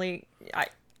can't really.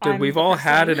 Dude, we've all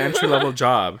had an entry-level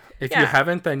job. If you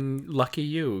haven't, then lucky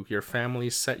you. Your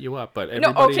family set you up, but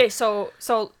everybody... No, okay, so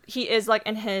he is, like,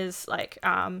 in his, like,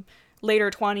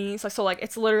 later 20s. So like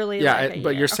it's literally Yeah, like a but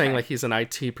year. you're saying Okay. like he's an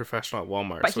IT professional at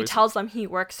Walmart. But so he tells them he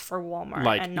works for Walmart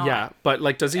like and not. yeah, but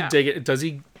like does he Yeah. dig it? Does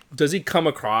he come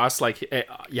across like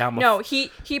yeah No, he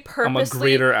I'm a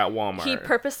purposely greeter at Walmart? he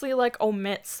purposely like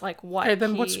omits like what. Hey,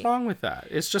 then he... what's wrong with that?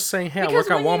 It's just saying, hey, I Because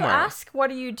work at when Walmart. you ask, what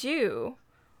do you do?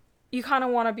 You kind of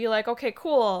want to be like, okay,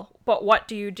 cool, but what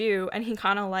do you do? And he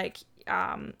kind of like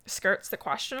skirts the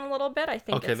question a little bit. I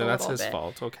think. Okay, it's then a that's little his bit.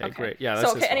 fault. Okay, great. Yeah, that's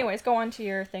so his okay. fault. Anyways, go on to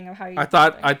your thing of how you. I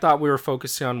thought we were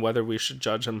focusing on whether we should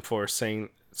judge him for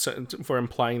for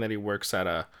implying that he works at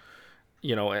a,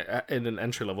 in an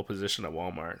entry level position at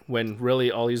Walmart, when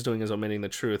really all he's doing is omitting the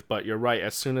truth. But you're right.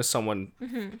 As soon as someone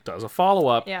does a follow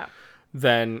up, Yeah.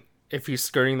 then if he's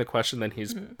skirting the question, then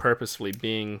he's purposefully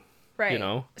being, Right.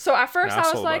 an So at first I was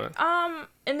asshole like, about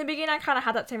in the beginning I kind of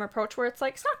had that same approach where it's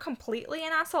like it's not completely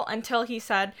an asshole until he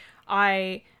said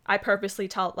I purposely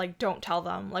don't tell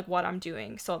them like what I'm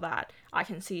doing so that I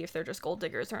can see if they're just gold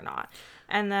diggers or not.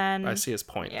 And then I see his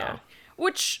point though.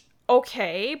 Which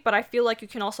okay, but I feel like you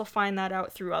can also find that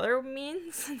out through other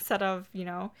means instead of,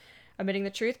 admitting the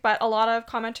truth. But a lot of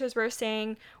commenters were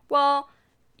saying, well,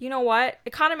 you know what?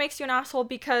 It kind of makes you an asshole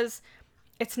because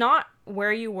it's not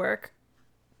where you work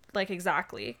like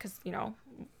exactly, because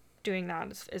doing that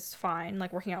is fine,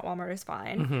 like working at Walmart is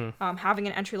fine. Having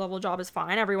an entry-level job is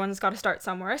fine. Everyone's got to start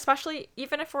somewhere, especially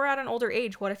even if we're at an older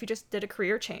age. What if you just did a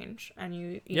career change and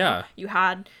you know, you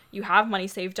have money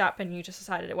saved up and you just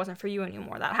decided it wasn't for you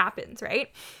anymore? That happens, right?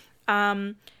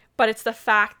 But it's the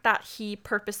fact that he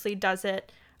purposely does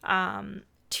it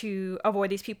to avoid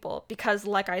these people, because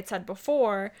like I had said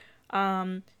before,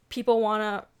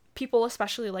 people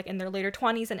especially like in their later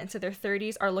 20s and into their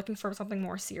 30s are looking for something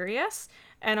more serious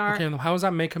and are Okay, and how does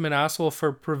that make him an asshole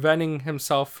for preventing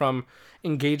himself from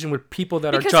engaging with people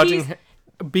that Because are judging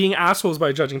being assholes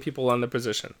by judging people on the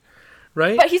position,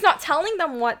 right? but he's not telling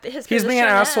them what his He's being an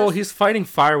position asshole. is. He's fighting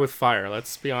fire with fire.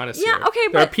 Let's be honest. Yeah, here. okay,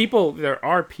 there but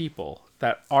are people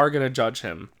that are gonna judge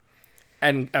him,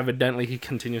 and evidently he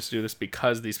continues to do this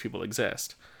because these people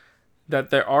exist. That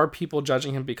there are people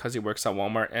judging him because he works at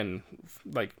Walmart, and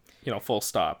like full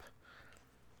stop.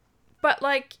 but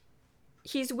like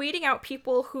he's weeding out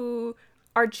people who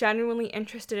are genuinely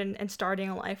interested in starting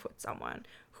a life with someone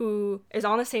who is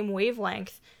on the same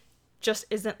wavelength, just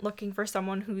isn't looking for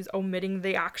someone who's omitting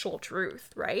the actual truth,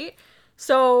 right?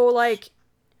 So like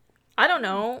I don't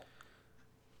know.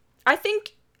 I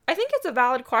think it's a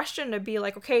valid question to be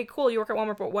like, okay, cool, you work at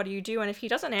Walmart, but what do you do? And if he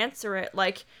doesn't answer it,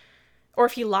 like, or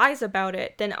if he lies about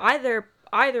it, then either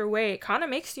way, it kind of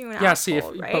makes you an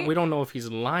asshole, right? But we don't know if he's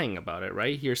lying about it,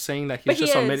 right? You're saying that But he's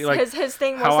just omitting, like, his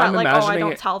thing was how that I'm like, oh, I imagining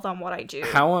don't it- tell them what I do.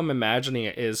 how I'm imagining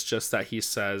it is just that he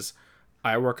says,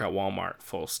 I work at Walmart,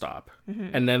 full stop.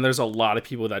 And then there's a lot of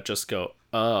people that just go,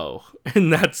 oh,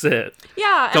 and that's it.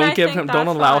 Yeah, and I think Don't that's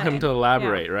allow fine. him to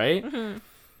elaborate, Yeah. right?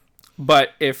 But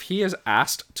if he is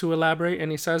asked to elaborate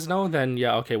and he says no, then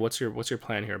yeah, okay, what's your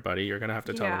plan here, buddy? You're gonna have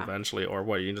to tell him Yeah. eventually, or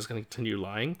what? You're just gonna continue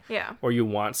lying? Yeah. Or you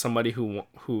want somebody who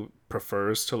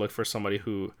prefers to look for somebody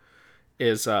who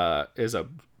is I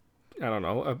don't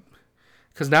know,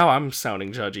 because now I'm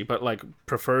sounding judgy, but like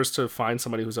prefers to find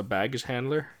somebody who's a baggage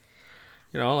handler.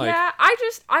 Like Yeah,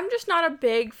 I'm just not a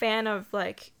big fan of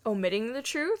like omitting the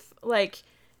truth. Like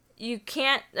you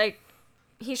can't like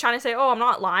he's trying to say, "Oh, I'm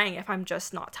not lying if I'm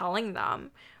just not telling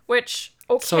them." Which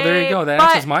okay. So there you go. That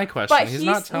answers my question. But He's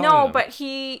not telling no, them. but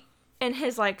he in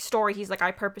his like story, he's like,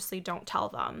 I purposely don't tell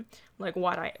them like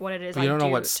what it is. you don't know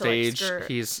what to, stage like, skirt.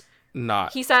 he's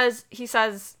not. He says,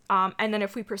 and then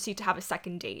if we proceed to have a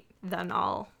second date, then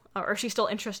or if she's still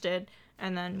interested,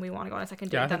 and then we want to go on a second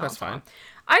date, Yeah, I then think that's I'll tell fine. him.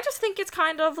 I just think it's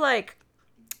kind of like,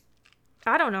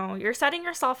 I don't know, you're setting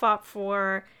yourself up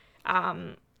for,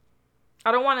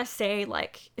 I don't want to say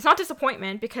like, it's not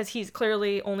disappointment because he's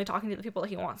clearly only talking to the people that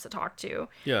he wants to talk to.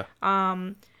 Yeah.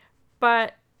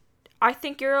 But I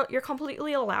think you're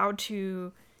completely allowed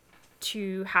to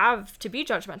be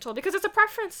judgmental because it's a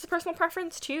preference, it's a personal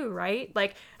preference too, right?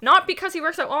 Like not because he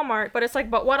works at Walmart, but it's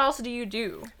like, but what else do you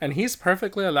do? And he's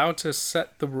perfectly allowed to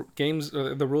set the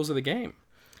the rules of the game.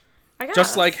 I guess.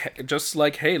 Just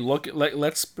like, hey, look,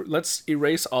 let's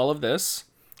erase all of this.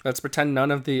 Let's pretend none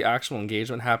of the actual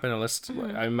engagement happened.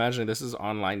 And I imagine this is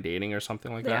online dating or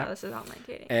something like that. Yeah, this is online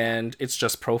dating. And it's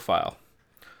just profile.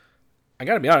 I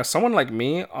gotta be honest, someone like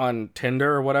me on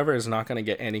Tinder or whatever is not gonna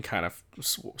get any kind of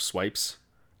swipes.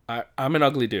 I'm an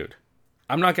ugly dude.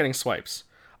 I'm not getting swipes.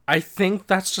 I think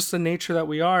that's just the nature that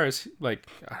we are. Is like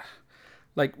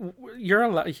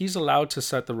he's allowed to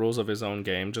set the rules of his own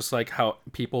game, just like how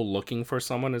people looking for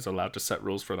someone is allowed to set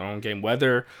rules for their own game,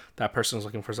 whether that person is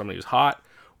looking for somebody who's hot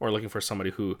or looking for somebody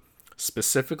who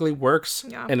specifically works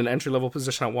Yeah. in an entry-level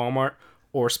position at Walmart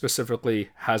or specifically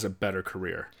has a better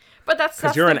career. But that's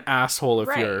You're the, an asshole if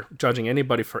right. you're judging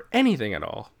anybody for anything at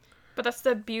all. But that's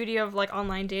the beauty of like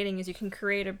online dating is you can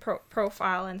create a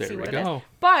profile and see what it go. is.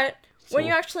 But when So-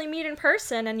 you actually meet in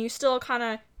person and you still kind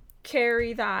of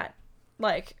carry that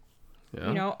like Yeah.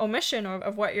 you know omission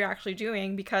of what you're actually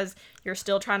doing because you're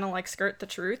still trying to like skirt the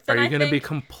truth. Are then you I going to be think-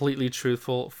 completely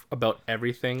truthful about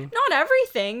everything? not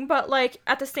everything, but like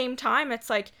at the same time, it's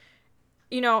like,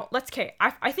 you know,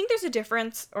 I think there's a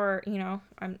difference, or you know,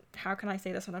 how can I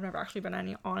say this when I've never actually been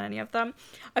on any of them?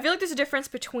 I feel like there's a difference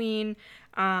between,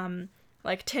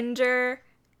 like Tinder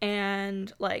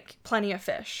and like Plenty of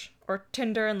Fish, or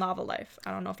Tinder and Lava Life.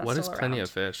 I don't know if that's What is still Plenty around.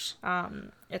 of Fish?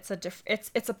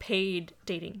 It's a paid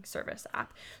dating service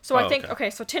app. So I think okay.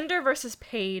 so Tinder versus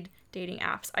paid dating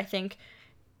apps, I think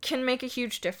can make a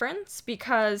huge difference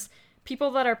because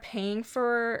people that are paying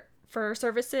for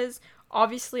services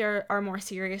obviously are more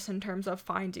serious in terms of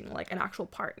finding like an actual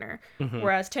partner.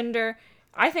 Whereas Tinder,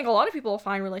 I think a lot of people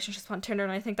find relationships on Tinder,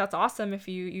 and I think that's awesome if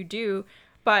you do.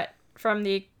 But from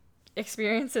the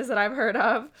experiences that I've heard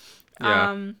of,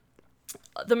 Yeah.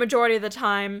 the majority of the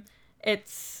time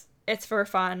it's for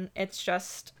fun. It's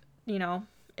just, you know,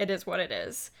 it is what it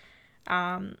is.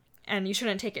 And you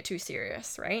shouldn't take it too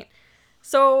serious, right?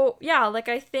 So yeah, like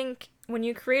I think when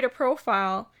you create a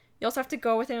profile, you also have to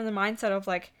go within the mindset of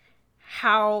like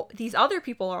how these other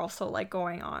people are also like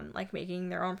going on, like making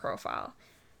their own profile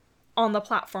on the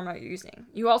platform that you're using.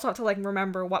 You also have to like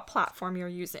remember what platform you're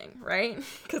using, right?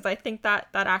 Because I think that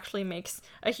actually makes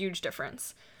a huge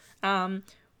difference. I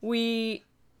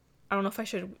don't know if I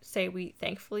should say we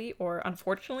thankfully or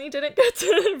unfortunately didn't get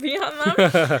to be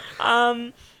on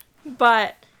them.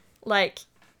 But like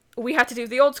we had to do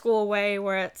the old school way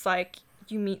where it's like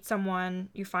you meet someone,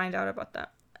 you find out about them,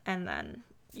 and then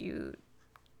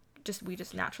we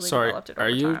just naturally developed it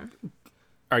over time.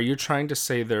 Are you trying to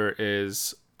say there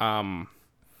is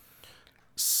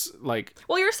like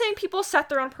Well, you're saying people set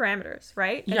their own parameters,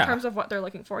 right? In Yeah. terms of what they're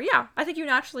looking for. Yeah, I think you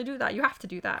naturally do that. You have to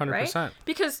do that, right? 100%.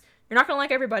 Because you're not going to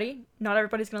like everybody. Not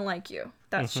everybody's going to like you.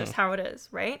 That's just how it is,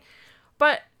 right?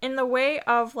 But in the way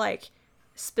of like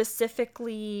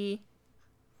specifically,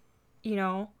 you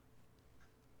know,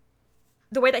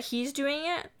 the way that he's doing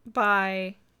it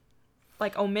by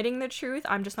like omitting the truth,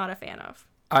 I'm just not a fan of.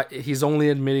 he's only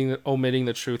omitting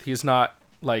the truth. He's not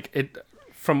like it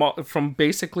from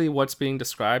basically what's being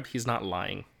described. He's not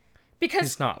lying. Because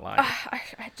He's not lying.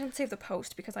 I didn't save the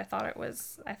post because I thought it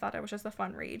was just a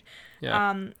fun read.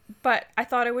 Yeah. But I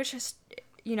thought it was just,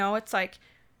 you know, it's like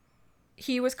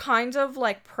he was kind of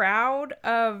like proud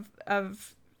of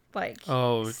like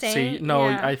see,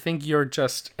 yeah. I think you're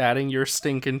just adding your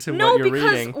stink into No, what you're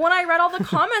because reading. when I read all the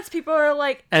comments, people are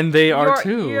like, And they are you're,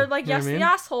 too. You're like, You know yes, what I the mean?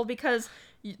 asshole, because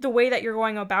the way that you're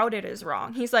going about it is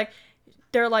wrong. He's like,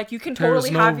 they're like, you can There's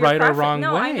totally no have your right or preference. wrong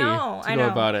No, way I know, to go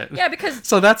about it. Yeah, because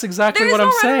So that's exactly there's what no I'm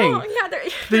right or saying. wrong. Yeah,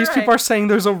 These people are saying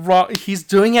there's a wrong. He's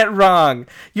doing it wrong.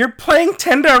 You're playing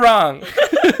Tinder wrong.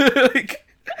 Like,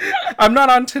 I'm not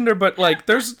on Tinder, but like,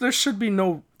 there should be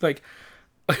no like.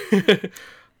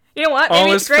 You know what? All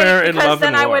Maybe is it's great fair in because love then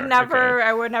and I would war. never, Okay.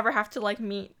 I would never have to like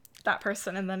meet that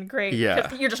person, and then great. Yeah.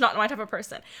 'Cause you're just not my type of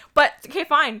person. But okay,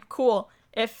 fine, cool.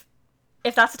 If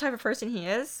that's the type of person he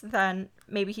is, then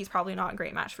maybe he's probably not a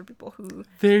great match for people who.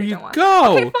 There they you don't want.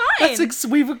 go. Okay,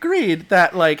 fine. We've agreed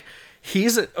that like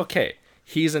he's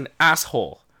an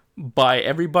asshole by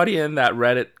everybody in that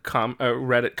Reddit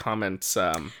comments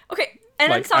Okay, and then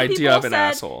like some idea people of an said.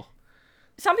 asshole.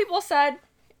 Some people said,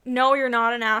 "No, you're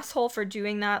not an asshole for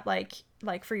doing that. Like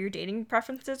for your dating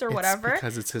preferences or whatever." It's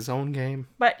because it's his own game.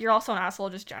 But you're also an asshole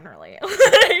just generally.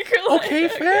 Okay,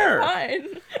 fair.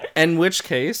 Fine. In which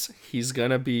case, he's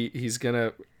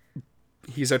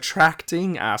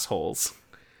attracting assholes.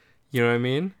 You know what I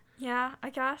mean? Yeah, I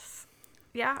guess.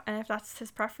 Yeah, and if that's his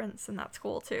preference, then that's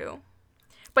cool too.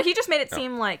 But he just made it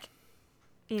seem like,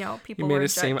 you know, He people made were it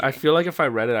seem. I judging. feel like if I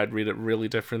read it, I'd read it really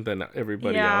different than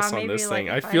everybody Yeah, else on maybe, this like, thing.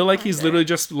 I if I feel like find he's it. literally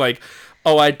just like,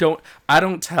 oh, I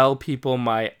don't tell people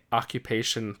my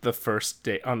occupation on the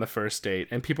first date,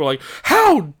 and people are like,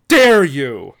 how dare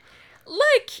you?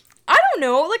 Like, I don't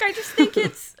know. Like, I just think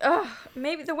it's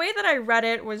maybe the way that I read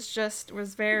it was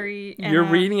very. You're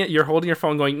reading it. You're holding your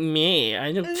phone, going, me.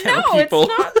 I don't tell No, people.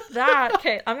 it's not that.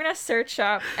 Okay, I'm gonna search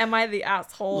up "Am I the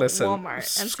asshole?" Listen, Walmart and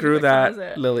see screw if it that,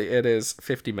 covers it. Lily. It is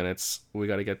 50 minutes. We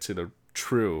got to get to the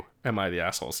true "Am I the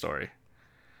asshole?" story.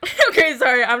 Okay,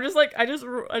 sorry. I'm just like I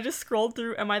just scrolled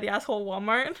through "Am I the asshole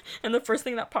Walmart?" and the first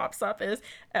thing that pops up is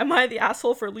 "Am I the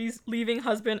asshole for leaving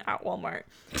husband at Walmart?"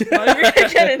 I'm gonna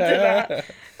get into that.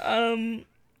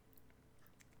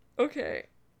 Okay.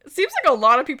 It seems like a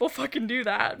lot of people fucking do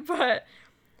that, but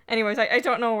anyways, I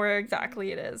don't know where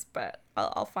exactly it is, but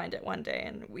I'll find it one day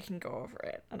and we can go over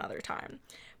it another time.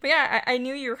 But yeah, I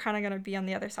knew you were kind of going to be on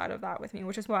the other side of that with me,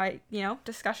 which is why,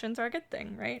 discussions are a good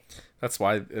thing, right? That's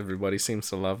why everybody seems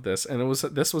to love this. And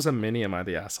this was a mini Am I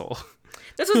the Asshole?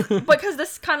 This was because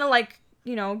this kind of like,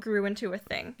 grew into a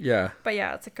thing. Yeah. But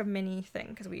yeah, it's like a mini thing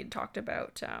because we had talked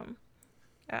about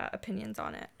opinions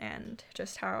on it and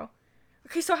just how...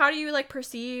 Okay, so how do you like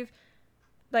perceive,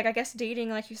 like, I guess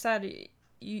dating, like you said,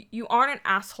 you aren't an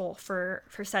asshole for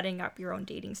setting up your own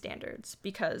dating standards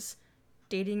because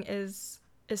dating is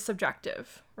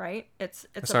subjective, right? It's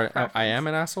Sorry, I am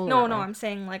an asshole? No, I'm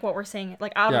saying like what we're saying,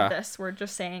 like out of this, we're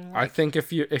just saying like, I think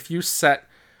if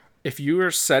you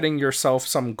are setting yourself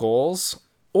some goals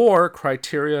or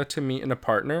criteria to meet in a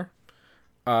partner,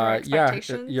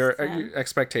 your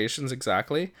expectations,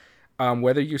 exactly.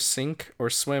 Whether you sink or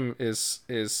swim is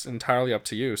entirely up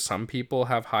to you. Some people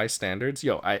have high standards.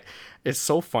 It's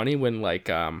so funny when like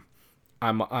I'm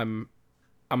on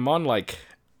like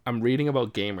I'm reading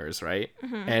about gamers, right?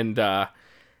 Mm-hmm.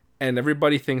 And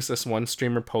everybody thinks this one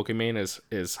streamer Pokimane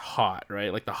is hot,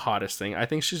 right? Like the hottest thing. I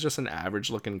think she's just an average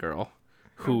looking girl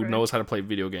who knows how to play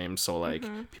video games. So like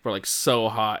people are like so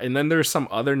hot. And then there's some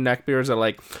other neckbeards that are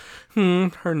like,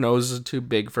 her nose is too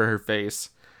big for her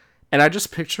face. And I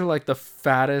just picture like the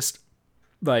fattest,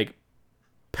 like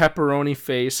pepperoni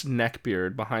face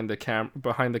neckbeard behind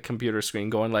the computer screen,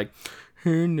 going like,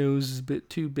 her nose is a bit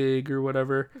too big or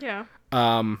whatever. Yeah.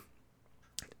 And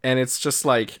it's just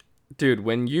like, dude,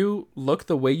 when you look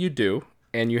the way you do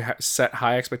and you set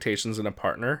high expectations in a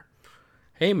partner,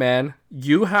 hey man,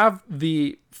 you have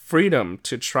the freedom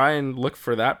to try and look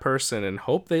for that person and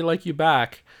hope they like you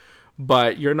back.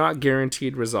 But you're not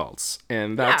guaranteed results,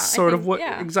 and that's but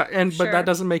that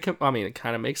doesn't make him. I mean, it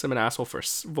kind of makes him an asshole for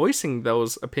voicing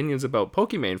those opinions about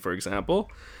Pokimane, for example.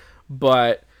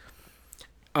 But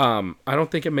I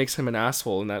don't think it makes him an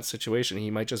asshole in that situation.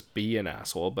 He might just be an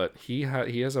asshole, but he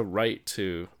has a right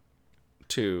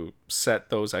to set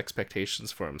those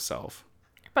expectations for himself.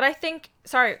 But I think,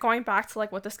 going back to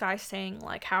like what this guy's saying,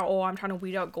 like how, I'm trying to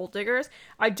weed out gold diggers.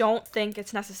 I don't think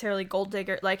it's necessarily gold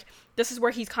digger. Like this is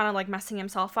where he's kind of like messing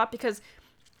himself up because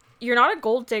you're not a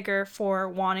gold digger for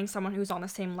wanting someone who's on the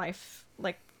same life,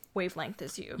 like wavelength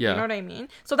as you. Yeah. You know what I mean?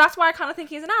 So that's why I kind of think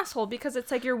he's an asshole because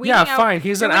it's like you're weeding out. Yeah, fine.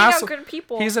 He's an asshole. Good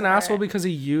people. He's an asshole because he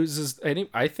uses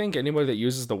I think anybody that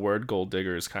uses the word gold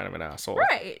digger is kind of an asshole.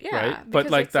 Right. Yeah. Right. But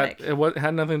like that, it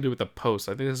had nothing to do with the post.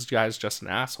 I think this guy's just an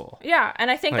asshole. Yeah,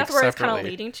 and I think that's where it's kind of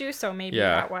leading to. So maybe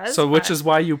that was. So which is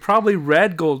why you probably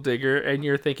read Gold Digger and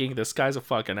you're thinking this guy's a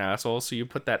fucking asshole. So you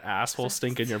put that asshole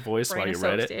stink in your voice while you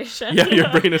read it. Yeah, your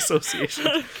brain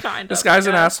association. This guy's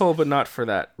an asshole, but not for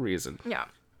that reason. Yeah.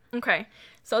 Okay.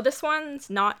 So this one's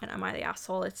not an Am I the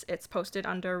Asshole? It's posted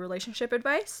under relationship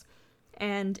advice.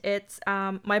 And it's,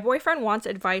 my boyfriend wants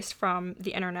advice from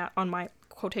the internet on my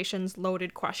quotations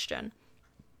loaded question.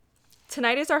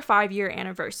 Tonight is our 5-year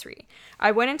anniversary.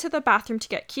 I went into the bathroom to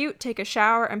get cute, take a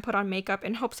shower, and put on makeup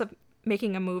in hopes of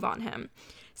making a move on him.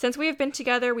 Since we have been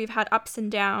together, we've had ups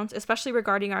and downs, especially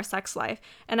regarding our sex life,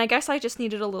 and I guess I just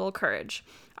needed a little courage.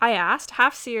 I asked,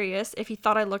 half serious, if he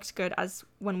thought I looked good as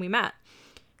when we met.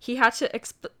 He had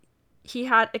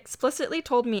explicitly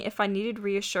told me if I needed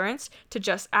reassurance to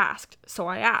just ask, so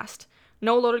I asked.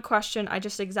 No loaded question, I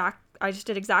just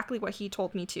did exactly what he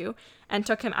told me to, and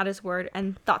took him at his word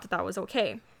and thought that was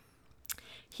okay.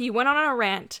 He went on a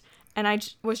rant, and I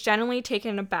was genuinely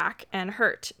taken aback and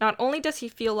hurt. Not only does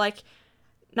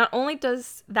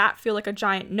that feel like a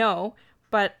giant no,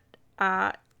 but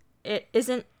it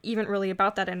isn't even really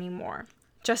about that anymore.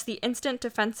 Just the instant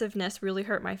defensiveness really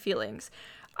hurt my feelings.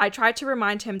 I tried to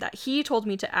remind him that he told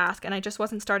me to ask and I just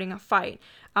wasn't starting a fight.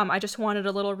 I just wanted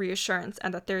a little reassurance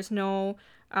and that there's no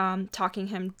talking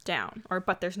him down,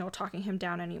 but there's no talking him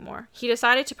down anymore. He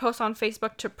decided to post on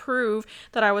Facebook to prove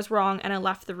that I was wrong and I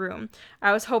left the room.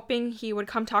 I was hoping he would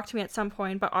come talk to me at some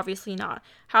point, but obviously not.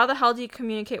 How the hell do you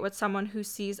communicate with someone who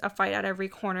sees a fight at every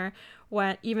corner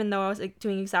even though I was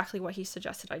doing exactly what he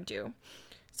suggested I do?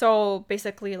 So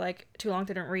basically, like, Too Long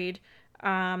Didn't Read,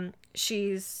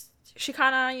 she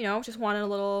kind of, just wanted a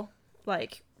little,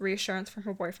 like, reassurance from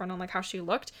her boyfriend on, like, how she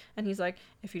looked. And he's like,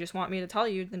 if you just want me to tell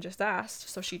you, then just ask.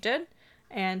 So she did.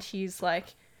 And he's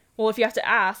like, well, if you have to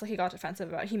ask, like, he got defensive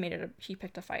about it. He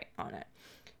picked a fight on it.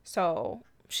 So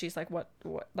she's like, what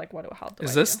do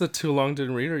Is this the Too Long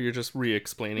Didn't Read, or you're just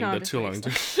re-explaining the Too Long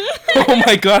Didn't Oh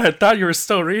my god, I thought you were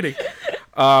still reading.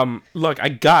 Look, I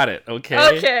got it,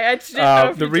 okay? Okay, I just didn't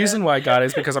know if the reason why I got it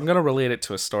is because I'm going to relate it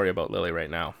to a story about Lily right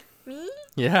now. Me?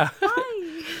 Yeah.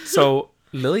 Why? So,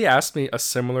 Lily asked me a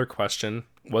similar question.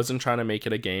 Wasn't trying to make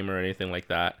it a game or anything like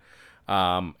that.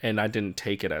 And I didn't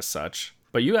take it as such.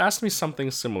 But you asked me something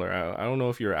similar. I don't know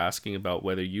if you were asking about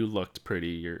whether you looked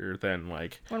pretty or then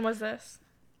like. When was this?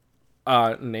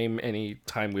 Name any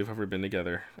time we've ever been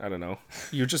together. I don't know.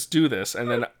 You just do this, and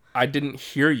then I didn't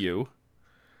hear you.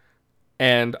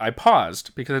 And I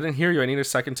paused because I didn't hear you. I needed a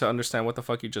second to understand what the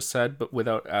fuck you just said, but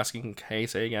without asking, hey,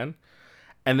 say again.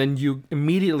 And then you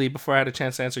immediately, before I had a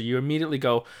chance to answer, you immediately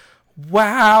go,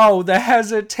 wow, the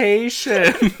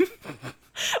hesitation.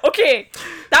 Okay,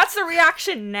 that's the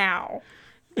reaction now.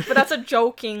 But that's a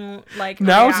joking, like,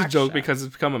 now reaction. it's a joke because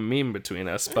it's become a meme between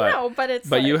us. But, no, but it's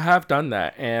But like... you have done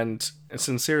that, and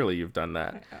sincerely you've done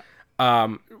that.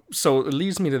 So it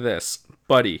leads me to this.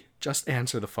 Buddy, just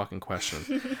answer the fucking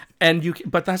question.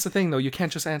 But that's the thing, though. You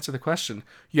can't just answer the question.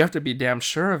 You have to be damn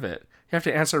sure of it. You have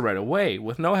to answer right away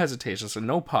with no hesitations and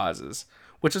no pauses,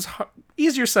 which is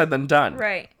easier said than done.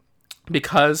 Right.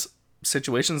 Because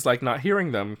situations like not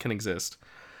hearing them can exist.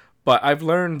 But I've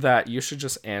learned that you should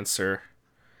just answer,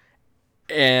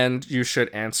 and you should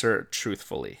answer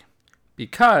truthfully.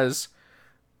 Because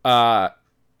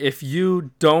if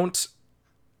you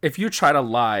try to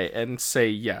lie and say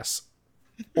yes,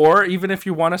 or even if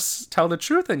you want to tell the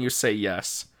truth and you say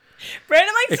yes.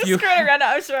 Brandon likes to skirt around.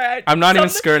 I'm sorry. I'm not even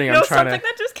skirting. I'm trying to... something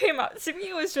that just came up to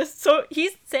me was just... So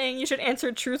he's saying you should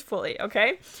answer truthfully,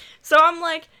 okay? So I'm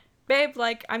like, babe,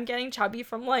 like, I'm getting chubby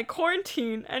from, like,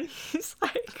 quarantine. And he's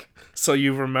like... So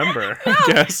you remember, no.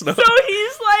 I guess. No. So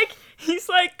he's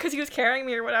like, because he was carrying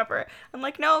me or whatever. I'm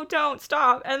like, no, don't,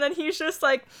 stop. And then he's just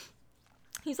like...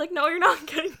 He's like, no, you're not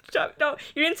getting chubby. No,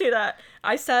 you didn't say that.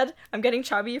 I said, I'm getting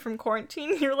chubby from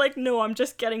quarantine. You're like, no, I'm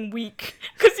just getting weak.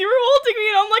 Because you were holding me,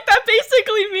 and I'm like, that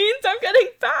basically means I'm getting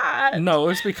fat. No,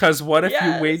 it's because what if Yes.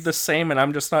 you weighed the same and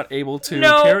I'm just not able to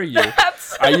No, carry you?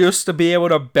 that's... I used to be able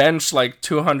to bench like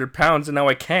 200 pounds, and now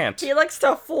I can't. He likes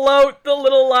to float the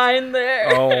little line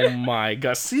there. Oh my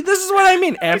god. See, this is what I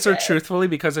mean. Answer Okay. truthfully,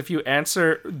 because if you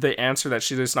answer the answer that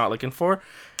she's just not looking for,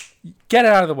 get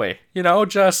it out of the way. You know,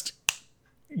 just...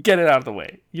 get it out of the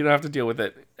way. You don't have to deal with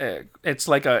it. It's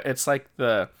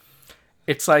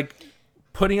like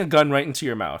putting a gun right into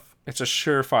your mouth. It's a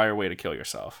surefire way to kill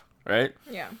yourself, right?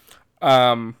 Yeah.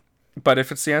 But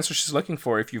if it's the answer she's looking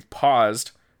for, if you've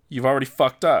paused, you've already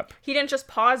fucked up. He didn't just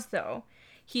pause, though.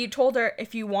 He told her,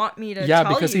 if you want me to Yeah,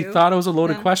 tell because you... he thought it was a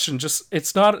loaded then... question.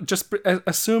 It's not, just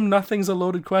assume nothing's a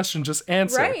loaded question. Just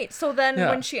answer. Right. So then Yeah.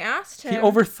 when she asked him... He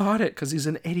overthought it because he's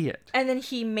an idiot. And then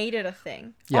he made it a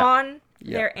thing. Yeah. On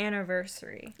Yeah. their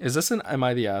anniversary. Is this an Am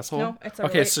I the Asshole? No, it's a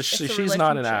Okay, rela- so it's a she's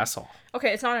not an relationship. asshole.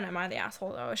 Okay, it's not an Am I the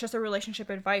Asshole, though. It's just a relationship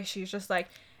advice. She's just like...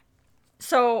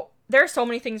 So, there are so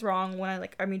many things wrong when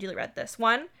I immediately read this.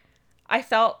 One, I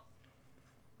felt...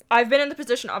 I've been in the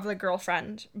position of the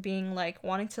girlfriend being, like,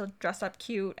 wanting to dress up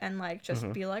cute and, like,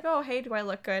 just be like, oh, hey, do I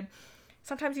look good?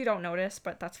 Sometimes you don't notice,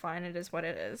 but that's fine. It is what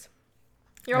it is.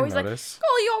 You're always notice. like,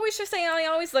 oh, you always just say, oh, you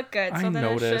always look good. So I then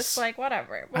notice. it's just like,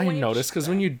 whatever. But I when you notice, because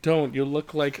when you don't, you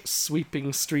look like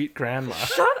sweeping street grandma.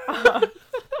 Shut up.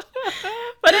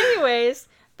 But anyways,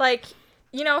 like,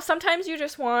 you know, sometimes you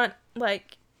just want,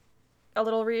 like, a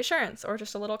little reassurance or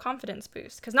just a little confidence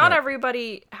boost. Because not Yeah.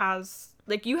 everybody has,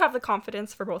 like, you have the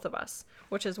confidence for both of us,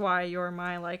 which is why you're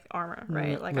my, like, armor,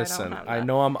 right? Like, Listen, I don't have that. I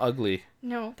know I'm ugly,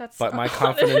 No, that's but my not-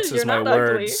 confidence is You're my not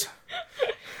ugly. words.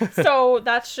 So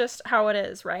that's just how it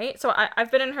is, right? So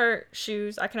I've been in her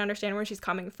shoes. I can understand where she's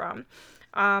coming from.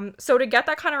 So to get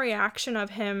that kind of reaction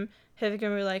of him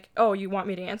gonna be like, oh, you want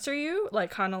me to answer you?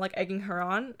 Like, kind of like egging her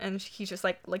on. And he's just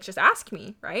like, just ask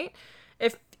me, right?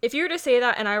 If you were to say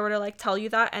that and I were to, like, tell you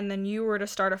that and then you were to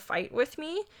start a fight with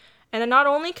me and then not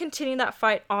only continue that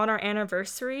fight on our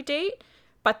anniversary date,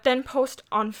 but then post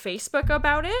on Facebook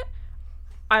about it,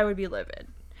 I would be livid.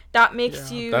 That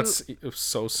makes you... That's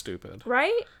so stupid.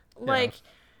 Right? Like,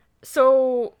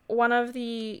 so one of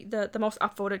the most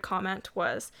upvoted comment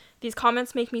was, these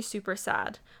comments make me super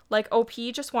sad. Like, OP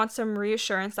just wants some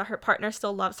reassurance that her partner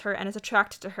still loves her and is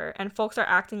attracted to her, and folks are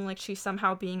acting like she's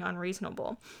somehow being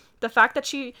unreasonable. The fact that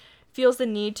she feels the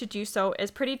need to do so is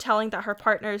pretty telling that her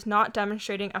partner is not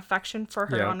demonstrating affection for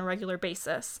her on a regular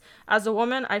basis. As a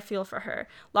woman, I feel for her.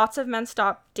 Lots of men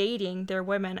stop dating their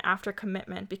women after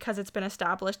commitment because it's been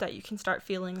established that you can start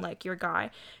feeling like your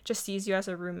guy just sees you as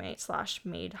a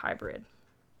roommate/maid hybrid.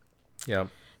 Yeah.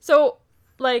 So,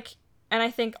 like, and I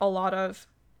think a lot of,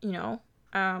 you know,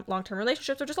 long-term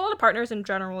relationships or just a lot of partners in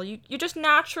general, you just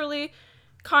naturally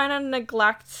kind of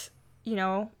neglect, you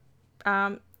know,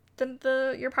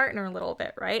 your partner a little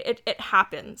bit, right? It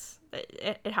happens.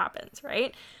 It happens,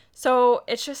 right? So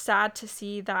it's just sad to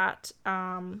see that,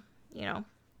 you know,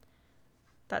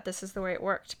 that this is the way it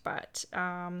worked. But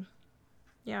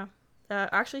yeah.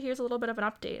 Actually, here's a little bit of an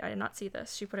update. I did not see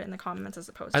this. She put it in the comments as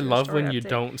opposed to I love when update. you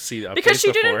don't see the updates because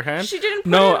beforehand. She didn't. Put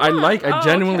No, it on. I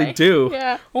genuinely okay. do.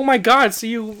 Yeah. Oh my god! So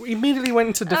you immediately went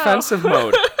into defensive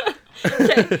mode.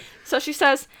 Okay. So she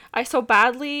says, I so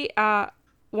badly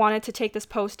wanted to take this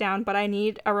post down, but I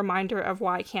need a reminder of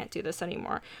why I can't do this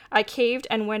anymore. I caved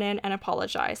and went in and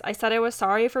apologized. I said I was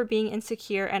sorry for being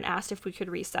insecure and asked if we could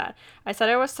reset. I said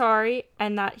I was sorry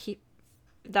and that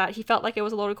he felt like it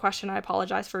was a loaded question. I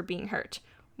apologized for being hurt.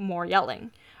 More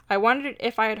yelling. I wondered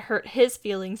if I had hurt his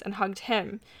feelings and hugged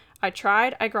him. I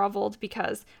tried. I groveled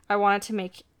because I wanted to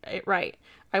make it right.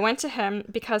 I went to him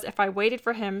because if I waited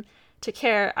for him to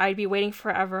care, I'd be waiting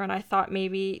forever, and I thought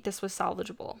maybe this was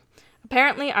salvageable.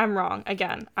 Apparently, I'm wrong.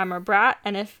 Again, I'm a brat,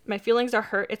 and if my feelings are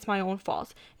hurt, it's my own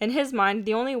fault. In his mind,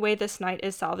 the only way this night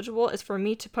is salvageable is for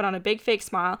me to put on a big fake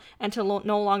smile and to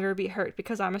no longer be hurt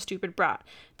because I'm a stupid brat.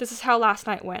 This is how last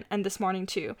night went, and this morning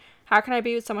too. How can I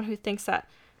be with someone who thinks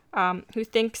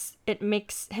it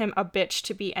makes him a bitch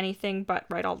to be anything but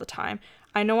right all the time?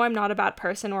 I know I'm not a bad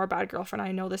person or a bad girlfriend.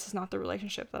 I know this is not the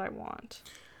relationship that I want.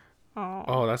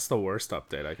 Oh, that's the worst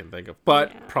update I can think of.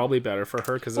 But probably better for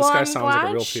her because this guy I'm sounds like a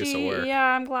glad real piece of work.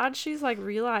 Yeah, I'm glad she's like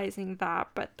realizing that,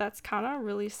 but that's kind of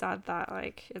really sad that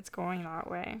like it's going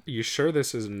that way. You sure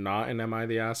this is not an Am I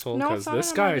the Asshole? No, Because it's not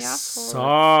this an guy Am I the Asshole.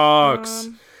 sucks.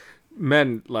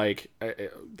 Men, like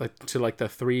to like the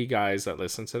 3 guys that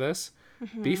listen to this,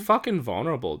 be fucking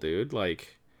vulnerable, dude.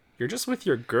 Like, you're just with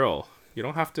your girl. You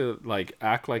don't have to like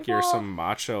act like you're some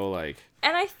macho like.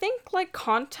 And I think like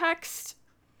context,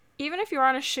 even if you're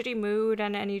on a shitty mood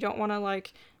and you don't want to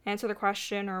like answer the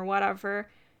question or whatever,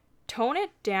 tone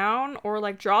it down or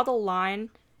like draw the line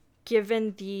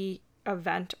given the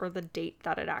event or the date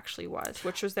that it actually was,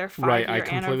 which was their 5-year Right, I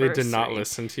completely anniversary. did not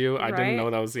listen to you. I didn't Right? know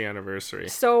that was the anniversary.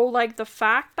 So like the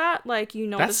fact that like That's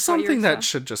this is what something you're that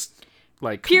should just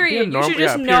like period. be a normal, You should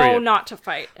just know period. not to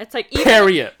fight. It's like even,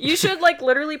 Period. You should like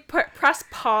literally press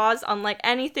pause on like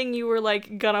anything you were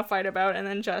like gonna fight about, and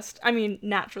then just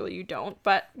naturally you don't,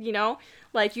 but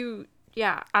like I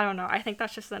don't know. I think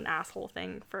that's just an asshole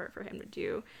thing for him to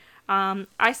do.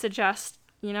 I suggest,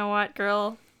 you know what,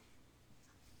 girl,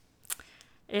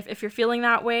 if you're feeling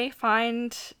that way,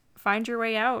 find your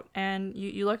way out, and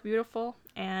you look beautiful,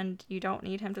 and you don't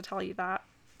need him to tell you that.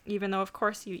 Even though, of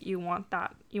course, you want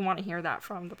that. You want to hear that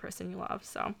from the person you love.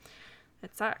 So,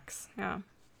 it sucks. Yeah.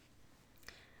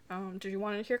 Do you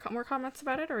want to hear more comments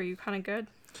about it, or are you kind of good?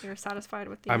 You're satisfied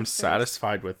with the I'm answers?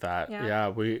 satisfied with that.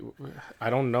 Yeah, I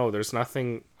don't know. There's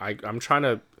nothing. I'm trying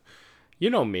to,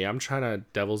 you know me. I'm trying to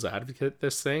devil's advocate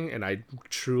this thing, and I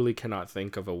truly cannot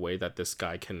think of a way that this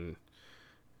guy can,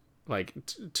 like,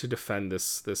 to defend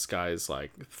this guy's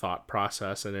like thought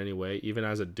process in any way. Even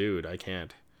as a dude, I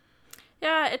can't.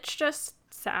 Yeah, it's just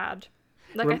sad.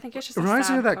 Like, I think it's just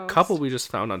reminds me of that post. couple we just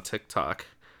found on TikTok,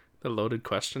 the loaded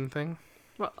question thing.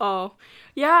 Well,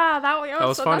 yeah, that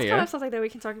was so funny. That's kind of something that we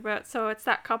can talk about. So it's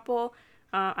that couple.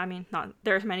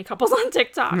 There's many couples on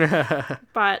TikTok,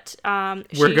 but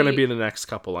we're gonna be the next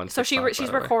couple on TikTok. So she's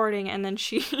recording, and then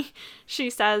she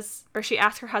says, or she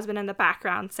asks her husband in the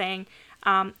background, saying,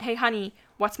 "Hey, honey,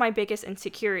 what's my biggest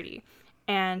insecurity?"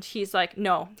 And he's like,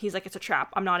 no. He's like, it's a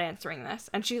trap. I'm not answering this.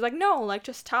 And she's like, no, like,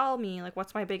 just tell me, like,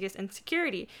 what's my biggest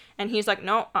insecurity? And he's like,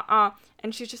 no,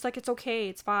 And she's just like, it's okay.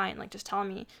 It's fine. Like, just tell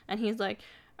me. And he's like,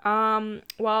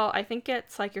 well, I think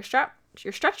it's like your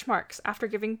stretch marks after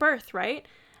giving birth, right?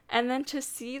 And then to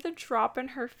see the drop in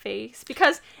her face,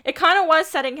 because it kind of was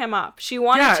setting him up. She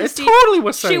wanted to see. Totally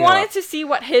was setting him up. She wanted to see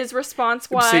what his response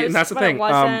was. See, and that's the thing. It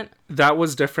wasn't. That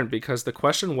was different because the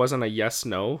question wasn't a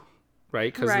yes/no.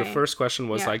 Right? Because the first question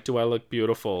was like, do I look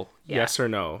beautiful? Yeah. Yes or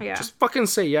no? Yeah. Just fucking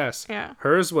say yes. Yeah.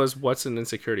 Hers was, what's an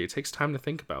insecurity? It takes time to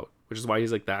think about, which is why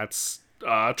he's like, that's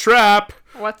a trap.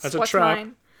 What's trap.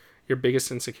 mine? Your biggest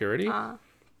insecurity? What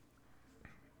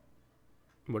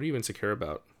are you insecure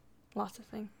about? Lots of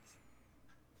things.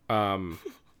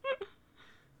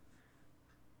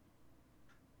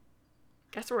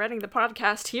 Guess we're ending the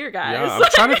podcast here, guys. Yeah,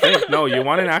 I'm trying to think. No, you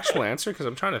want an actual answer? Because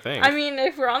I'm trying to think. I mean,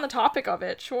 if we're on the topic of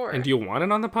it, sure. And do you want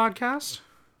it on the podcast?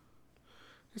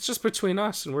 It's just between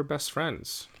us and we're best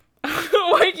friends.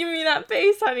 Why give me that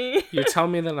face, honey? You tell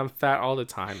me that I'm fat all the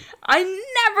time. I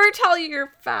never tell you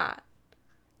you're fat.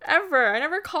 Ever. I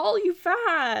never call you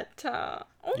fat.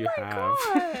 You my have.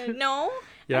 God. No.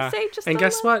 Yeah. I say just and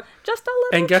guess what? Just a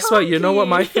little And guess what? You know what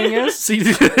my chunky. thing is? See,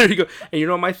 there you go. And you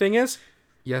know what my thing is?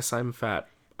 Yes, I'm fat.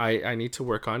 I need to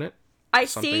work on it. I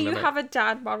see you have a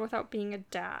dad bod without being a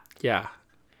dad. Yeah.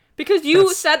 Because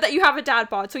you said that you have a dad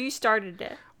bod, so you started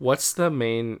it. What's the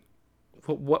main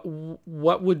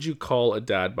what would you call a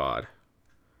dad bod?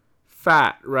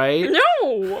 Fat, right?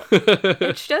 No,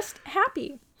 it's just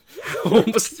happy. What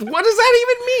does that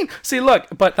even mean? See, look,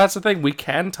 but that's the thing. We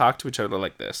can talk to each other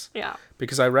like this. Yeah.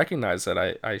 Because I recognize that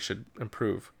I should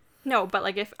improve. No, but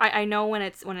like if I know when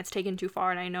it's taken too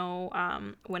far, and I know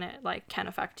when it like can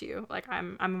affect you. Like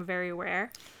I'm very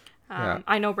aware. Yeah.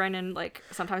 I know Brendan like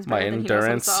sometimes My better than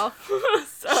endurance. he knows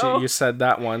himself. So You said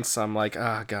that once. I'm like,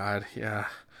 oh God, yeah.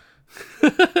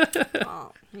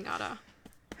 well, you gotta.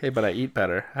 Hey, but I eat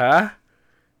better, huh?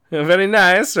 Very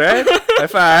nice, right? High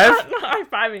five. Not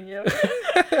high-fiving you.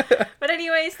 But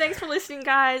anyways, thanks for listening,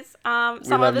 guys. Some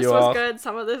love of this you was all. good.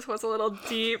 Some of this was a little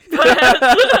deep. But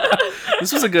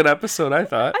This was a good episode, I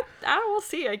thought. we'll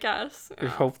see, I guess. I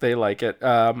hope they like it.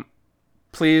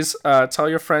 Please tell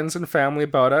your friends and family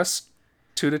about us.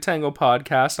 Two to Tango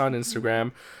Podcast on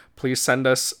Instagram. Please send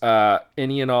us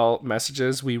any and all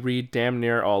messages. We read damn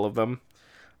near all of them.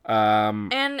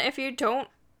 And if you don't,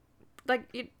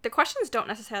 the questions don't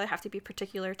necessarily have to be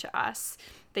particular to us.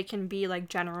 They can be, like,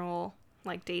 general,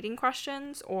 like, dating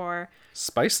questions or...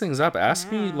 Spice things up.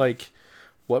 Ask me, like,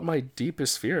 what my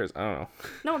deepest fear is. I don't know.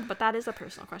 No, but that is a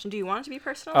personal question. Do you want it to be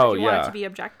personal? Oh, or do you yeah. want it to be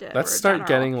objective? Let's or start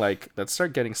general?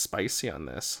 getting spicy on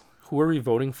this. Who are we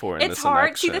voting for in this It's hard.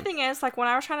 election? See, the thing is, like, when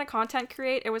I was trying to content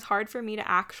create, it was hard for me to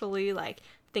actually, like,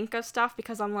 think of stuff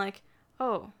because I'm like,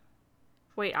 oh,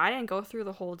 wait, I didn't go through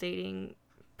the whole dating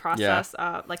process,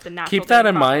 like the natural Keep that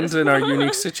dating in mind process. in our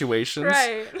unique situations.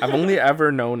 Right. I've only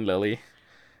ever known Lily,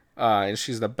 and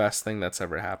she's the best thing that's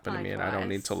ever happened to me, and I don't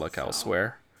need to look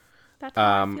elsewhere. That's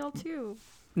how I feel too.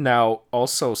 Now,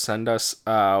 also send us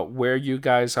where you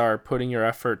guys are putting your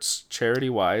efforts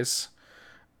charity-wise,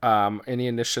 any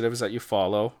initiatives that you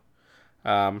follow.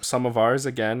 Some of ours,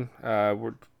 again,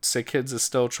 Sick Kids is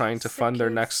still trying to fund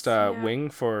their next wing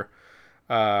for,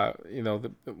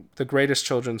 the greatest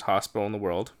children's hospital in the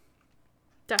world.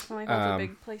 Definitely holds a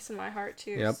big place in my heart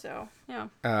too. Yep. So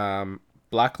yeah.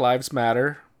 Black Lives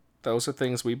Matter. Those are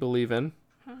things we believe in.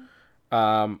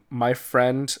 My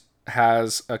friend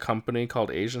has a company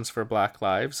called Asians for Black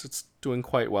Lives. It's doing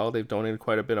quite well. They've donated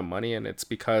quite a bit of money, and it's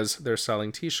because they're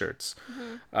selling T-shirts.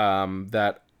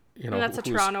 That And that's a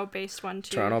Toronto-based one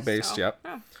too. Toronto-based, so, yep.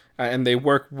 Yeah. And they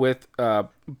work with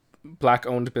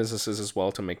Black-owned businesses as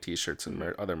well to make T-shirts and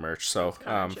other merch. So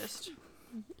Just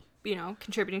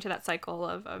contributing to that cycle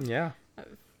of yeah, of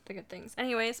the good things.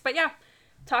 Anyways, but yeah,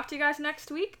 talk to you guys next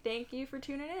week. Thank you for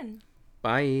tuning in.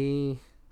 bye.